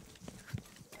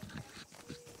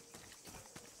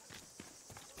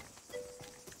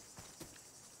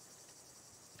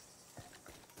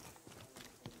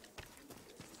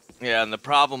 Yeah, and the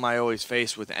problem I always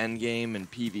face with endgame and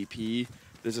PvP,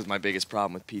 this is my biggest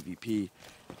problem with PvP,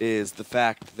 is the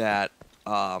fact that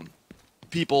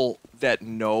people that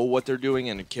know what they're doing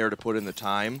and care to put in the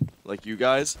time, like you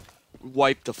guys,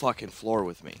 wipe the fucking floor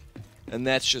with me. And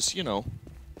that's just, you know,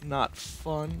 not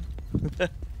fun.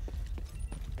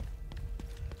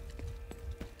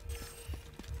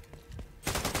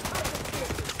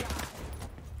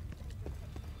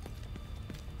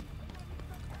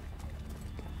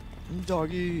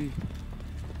 Doggy.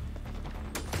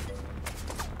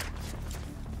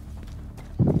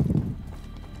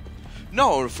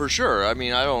 No, for sure. I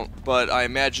mean, I don't, but I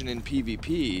imagine in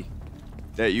PvP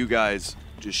that you guys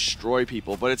destroy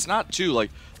people, but it's not too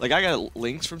like I got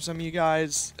links from some of you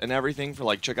guys and everything for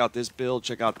like check out this build,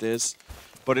 check out this.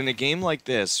 But in a game like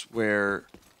this where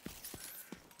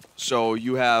so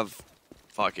you have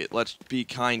fuck it, let's be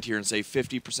kind here and say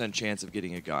 50% chance of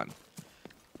getting a gun.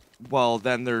 Well,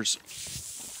 then there's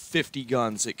 50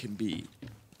 guns it can be.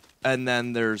 And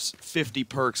then there's 50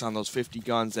 perks on those 50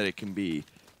 guns that it can be.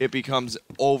 It becomes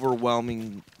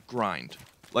overwhelming grind.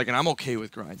 Like, and I'm okay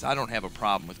with grinds. I don't have a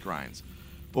problem with grinds.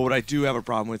 But what I do have a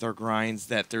problem with are grinds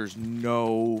that there's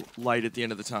no light at the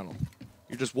end of the tunnel.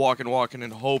 You're just walking,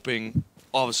 and hoping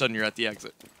all of a sudden you're at the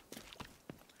exit.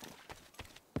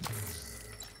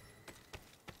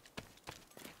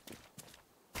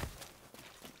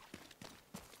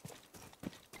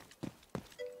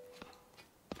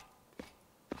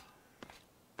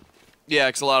 Yeah,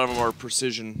 because a lot of them are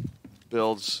precision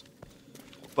builds.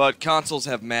 But consoles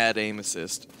have mad aim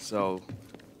assist, so...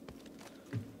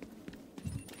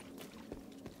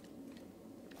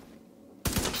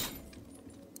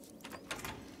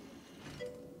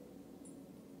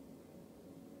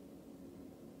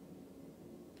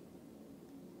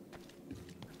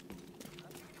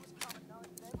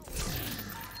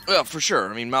 Yeah, for sure.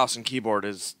 I mean, mouse and keyboard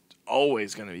is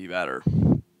always going to be better.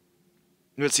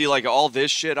 But see, like, all this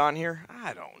shit on here,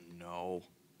 I don't know.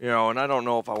 You know, and I don't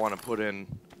know if I want to put in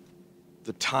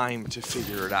the time to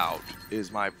figure it out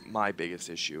is my biggest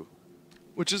issue.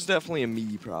 Which is definitely a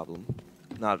me problem,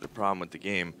 not a problem with the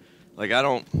game. Like, I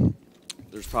don't...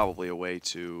 There's probably a way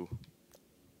to...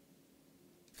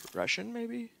 Progression,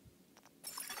 maybe?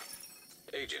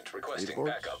 Agent requesting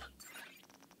Keyboards? backup.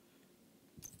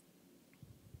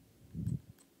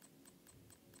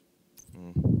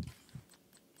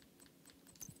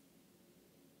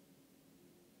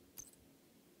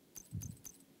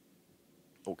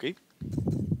 Okay.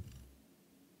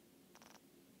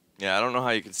 Yeah, I don't know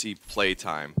how you can see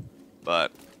playtime,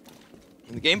 but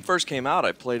when the game first came out,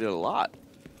 I played it a lot.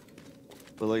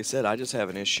 But like I said, I just have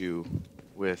an issue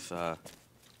with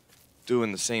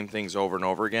doing the same things over and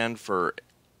over again for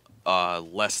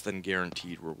less than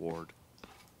guaranteed reward.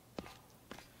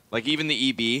 Like even the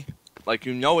EB, like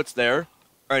you know it's there,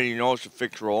 and you know it's a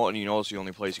fixed roll, and you know it's the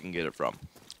only place you can get it from.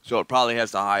 So it probably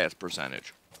has the highest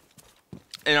percentage.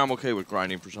 And I'm okay with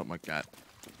grinding for something like that.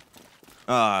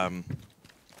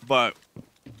 But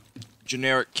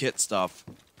generic kit stuff,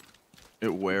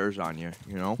 it wears on you,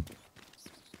 you know?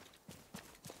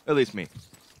 At least me.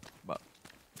 But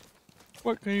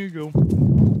what can you do?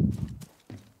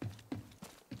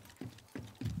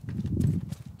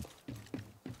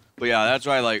 But yeah, that's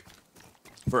why I like,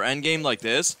 for endgame like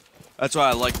this, that's why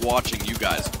I like watching you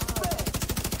guys.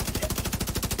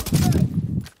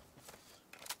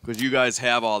 Because you guys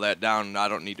have all that down and I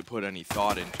don't need to put any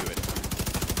thought into it.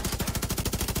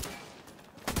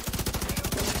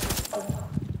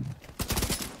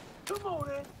 Come on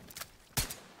in.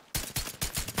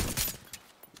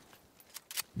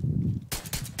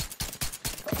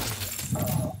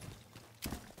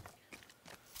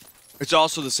 It's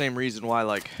also the same reason why,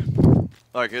 like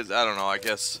I don't know, I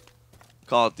guess,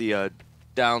 call it the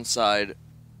downside.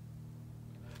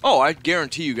 Oh, I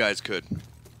guarantee you guys could.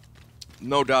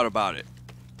 No doubt about it.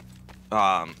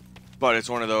 But it's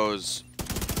one of those,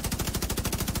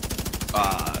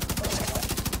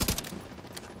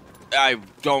 I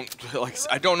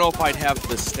don't know if I'd have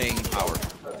the staying power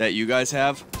that you guys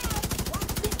have.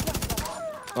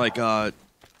 Like,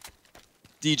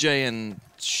 DJ and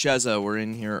Sheza were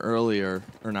in here earlier,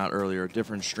 or not earlier,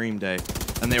 different stream day,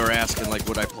 and they were asking, like,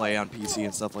 would I play on PC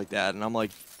and stuff like that, and I'm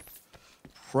like,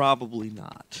 probably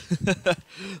not.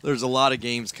 There's a lot of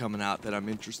games coming out that I'm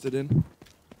interested in.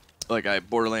 Like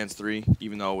Borderlands 3,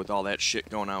 even though with all that shit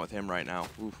going on with him right now.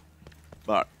 Oof.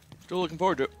 But still looking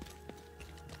forward to it.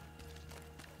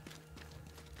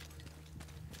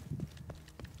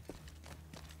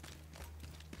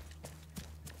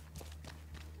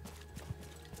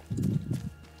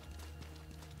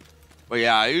 But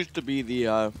yeah, I used to be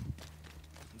the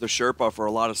Sherpa for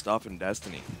a lot of stuff in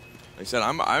Destiny. Like I said,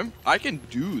 I can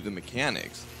do the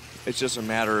mechanics. It's just a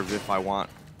matter of if I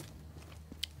want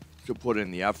to put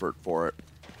in the effort for it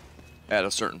at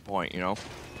a certain point, you know?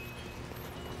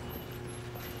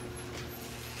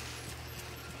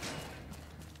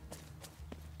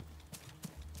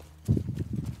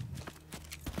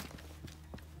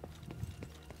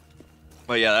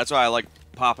 But yeah, that's why I like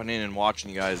popping in and watching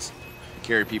you guys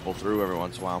carry people through every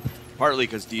once in a while. Partly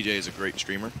because DJ is a great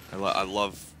streamer. I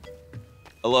love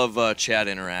chat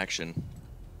interaction.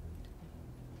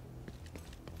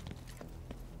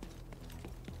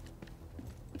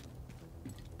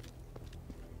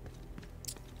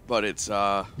 But it's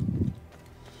yeah,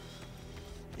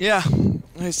 like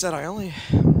I said, I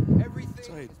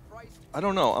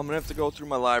don't know. I'm gonna have to go through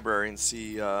my library and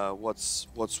see what's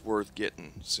worth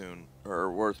getting soon,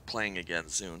 or worth playing again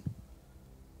soon.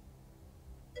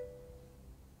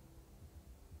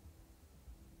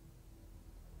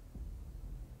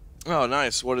 Oh,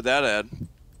 nice. What did that add?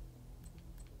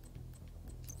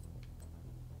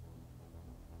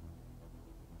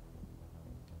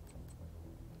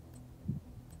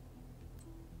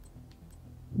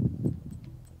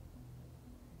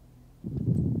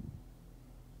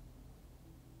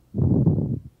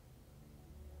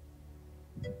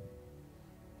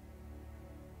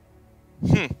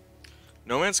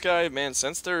 No Man's Sky, man,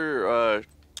 since their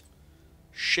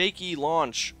shaky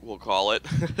launch, we'll call it.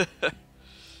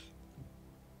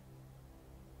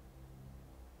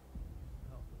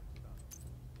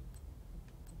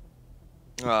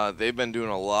 They've been doing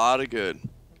a lot of good.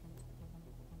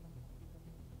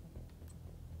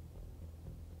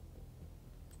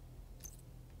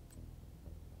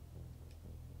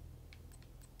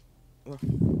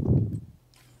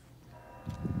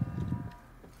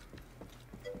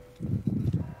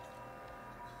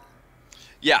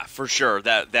 Yeah, for sure.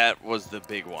 That was the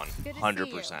big one.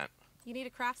 100%. You need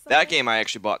a craft that game I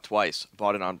actually bought twice.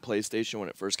 Bought it on PlayStation when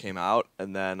it first came out,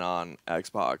 and then on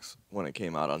Xbox when it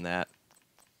came out on that.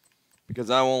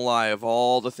 Because I won't lie, of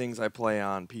all the things I play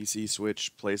on PC,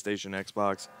 Switch, PlayStation,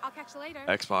 Xbox, I'll catch you later.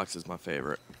 Xbox is my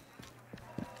favorite.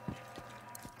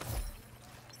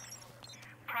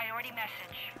 Priority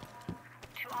message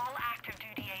to all active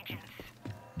duty agents.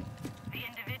 The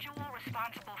individual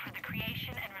responsible for the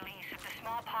creation and release of the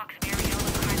smallpox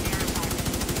variola chimera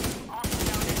virus, also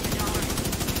known as the green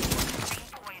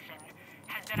poison,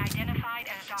 has been identified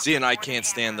as Dr. See, and I can't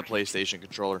stand the PlayStation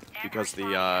controller because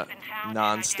the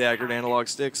non-staggered analog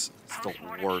sticks. It's the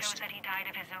worst. That he died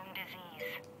of his own disease.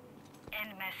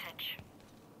 End message.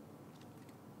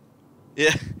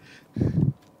 Yeah.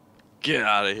 Get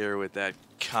out of here with that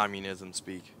communism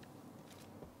speak.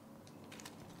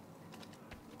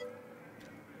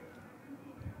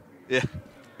 Yeah.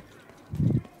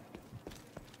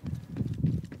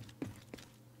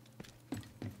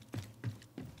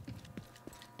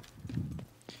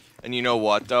 And you know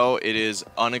what, though? It is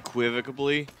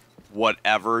unequivocally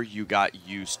whatever you got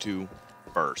used to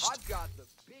first. I've got the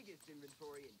biggest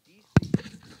inventory in DC.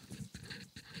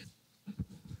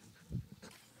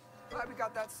 Glad we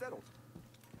got that settled.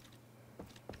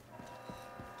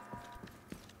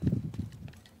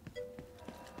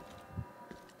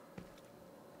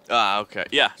 Ah, okay.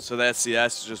 Yeah, so that's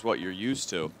just what you're used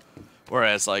to.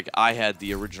 Whereas, like, I had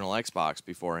the original Xbox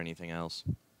before anything else.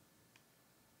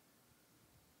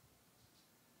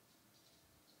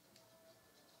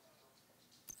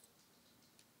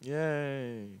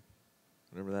 Yay.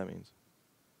 Whatever that means.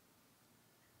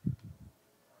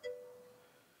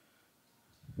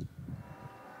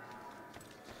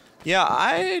 Yeah,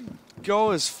 I'd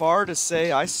go as far to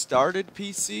say I started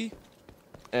PC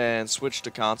and switched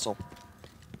to console.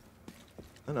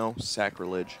 I know,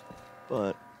 sacrilege,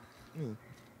 but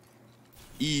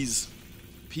ease,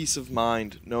 peace of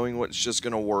mind, knowing what's just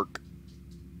gonna work.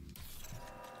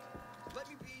 Let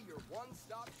me be your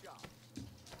one-stop shop.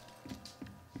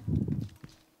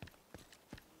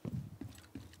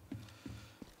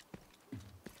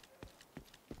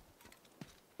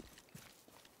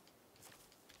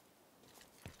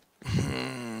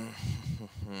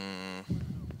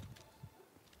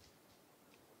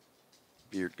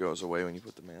 Beard goes away when you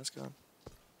put the mask on.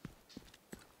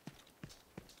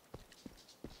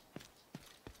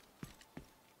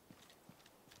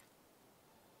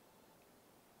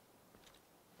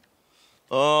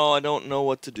 Oh, I don't know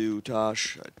what to do,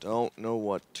 Tosh. I don't know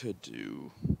what to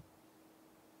do.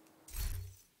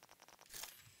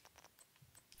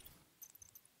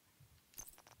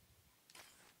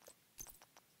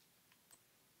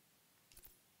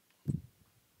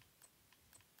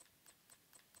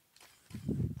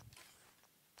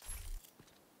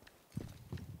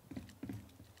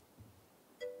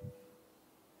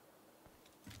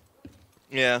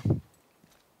 Yeah.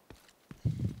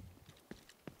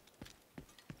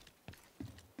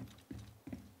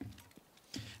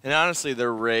 And honestly,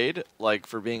 their raid, like,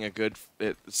 for being a good...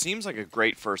 It seems like a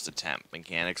great first attempt,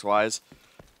 mechanics-wise.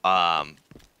 But,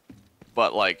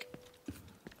 like...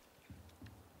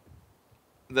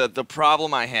 The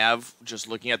problem I have, just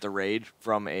looking at the raid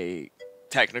from a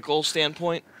technical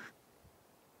standpoint,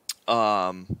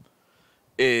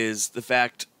 is the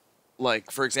fact,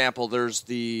 like, for example, there's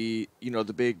the, you know,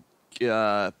 the big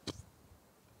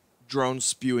drone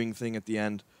spewing thing at the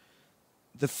end.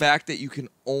 The fact that you can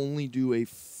only do a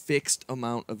fixed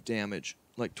amount of damage,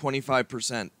 like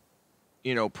 25%,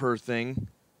 you know, per thing,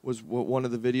 was what one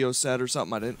of the videos said or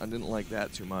something. I didn't like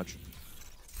that too much.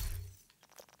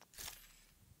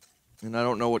 And I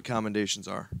don't know what commendations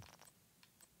are.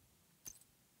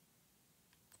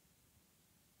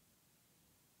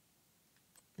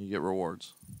 You get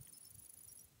rewards.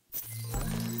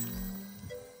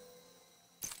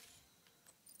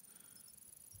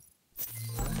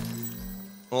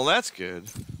 Well, that's good.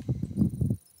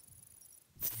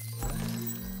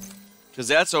 Because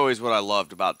that's always what I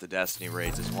loved about the Destiny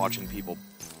raids, is watching people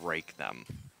break them.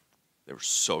 They were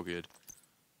so good.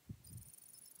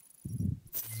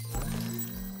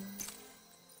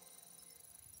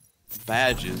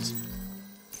 Badges.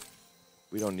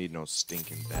 We don't need no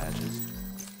stinking badges.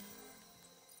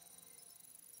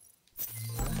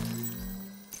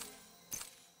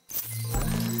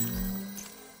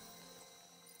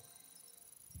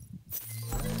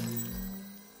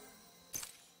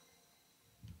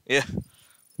 Yeah.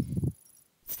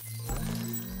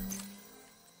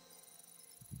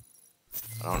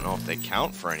 I don't know if they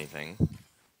count for anything.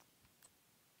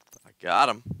 I got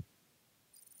them.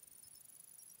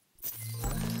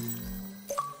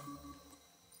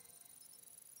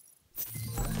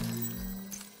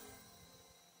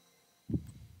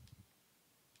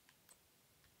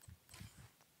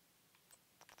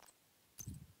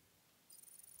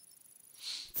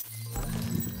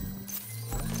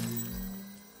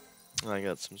 I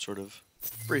got some sort of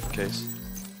briefcase.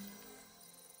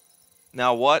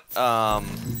 Now what, what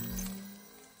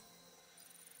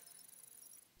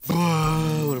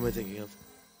am I thinking of?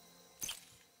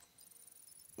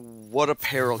 What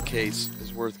apparel case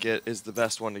is is the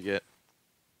best one to get?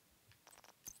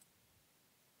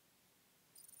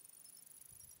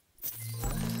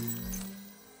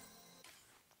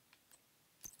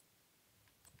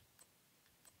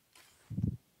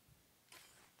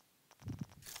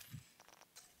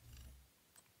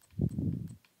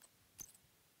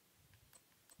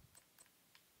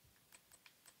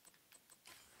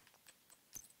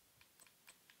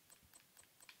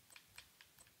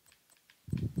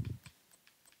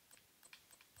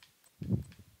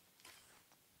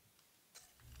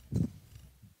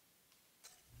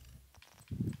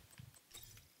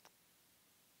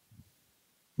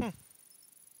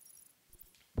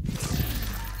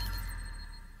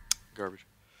 Garbage.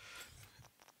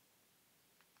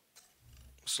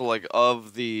 So, like,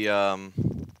 of the,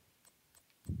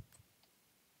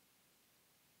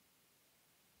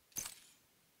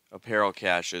 apparel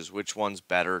caches, which one's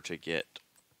better to get?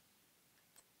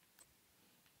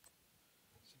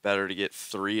 Is it better to get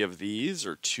 3 of these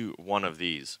or 1 of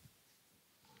these?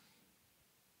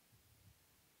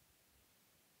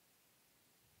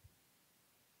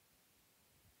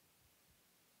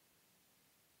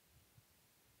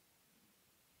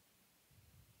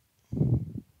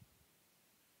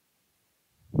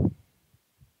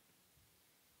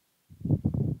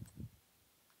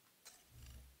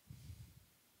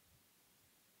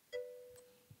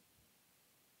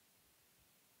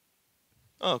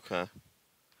 Okay.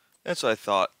 That's what I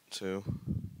thought, too.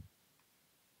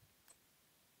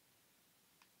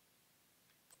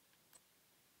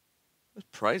 The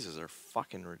prices are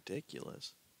fucking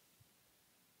ridiculous.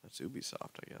 That's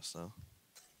Ubisoft, I guess, though.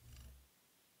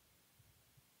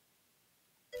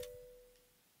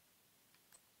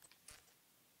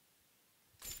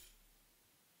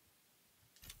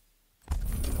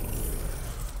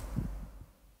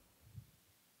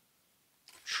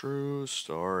 True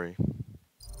story.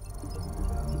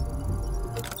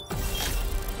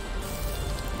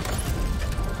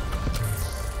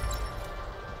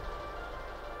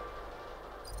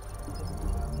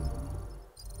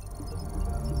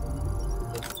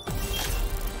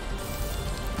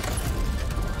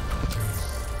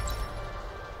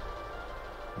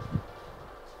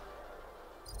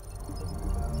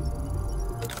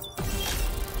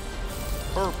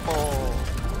 Purple.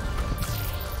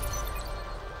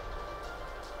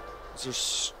 Is there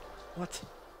what?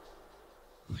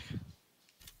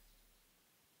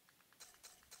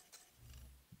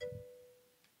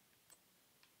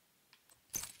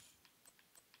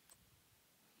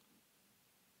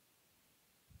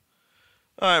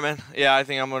 Alright, man. Yeah, I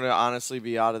think I'm going to honestly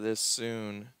be out of this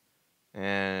soon.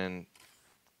 And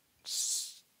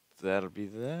that'll be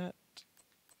that.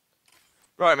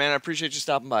 Alright, man. I appreciate you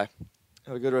stopping by.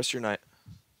 Have a good rest of your night.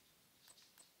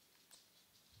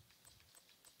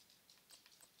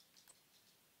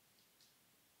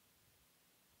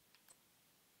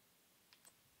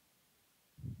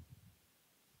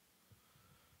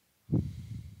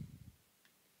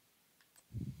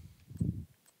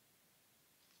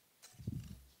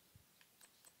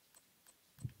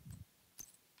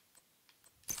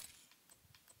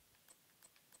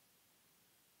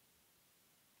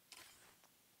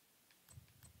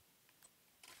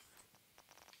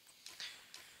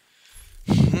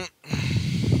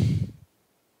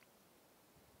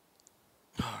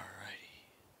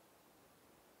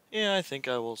 Yeah, I think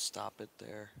I will stop it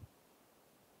there.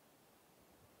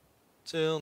 Till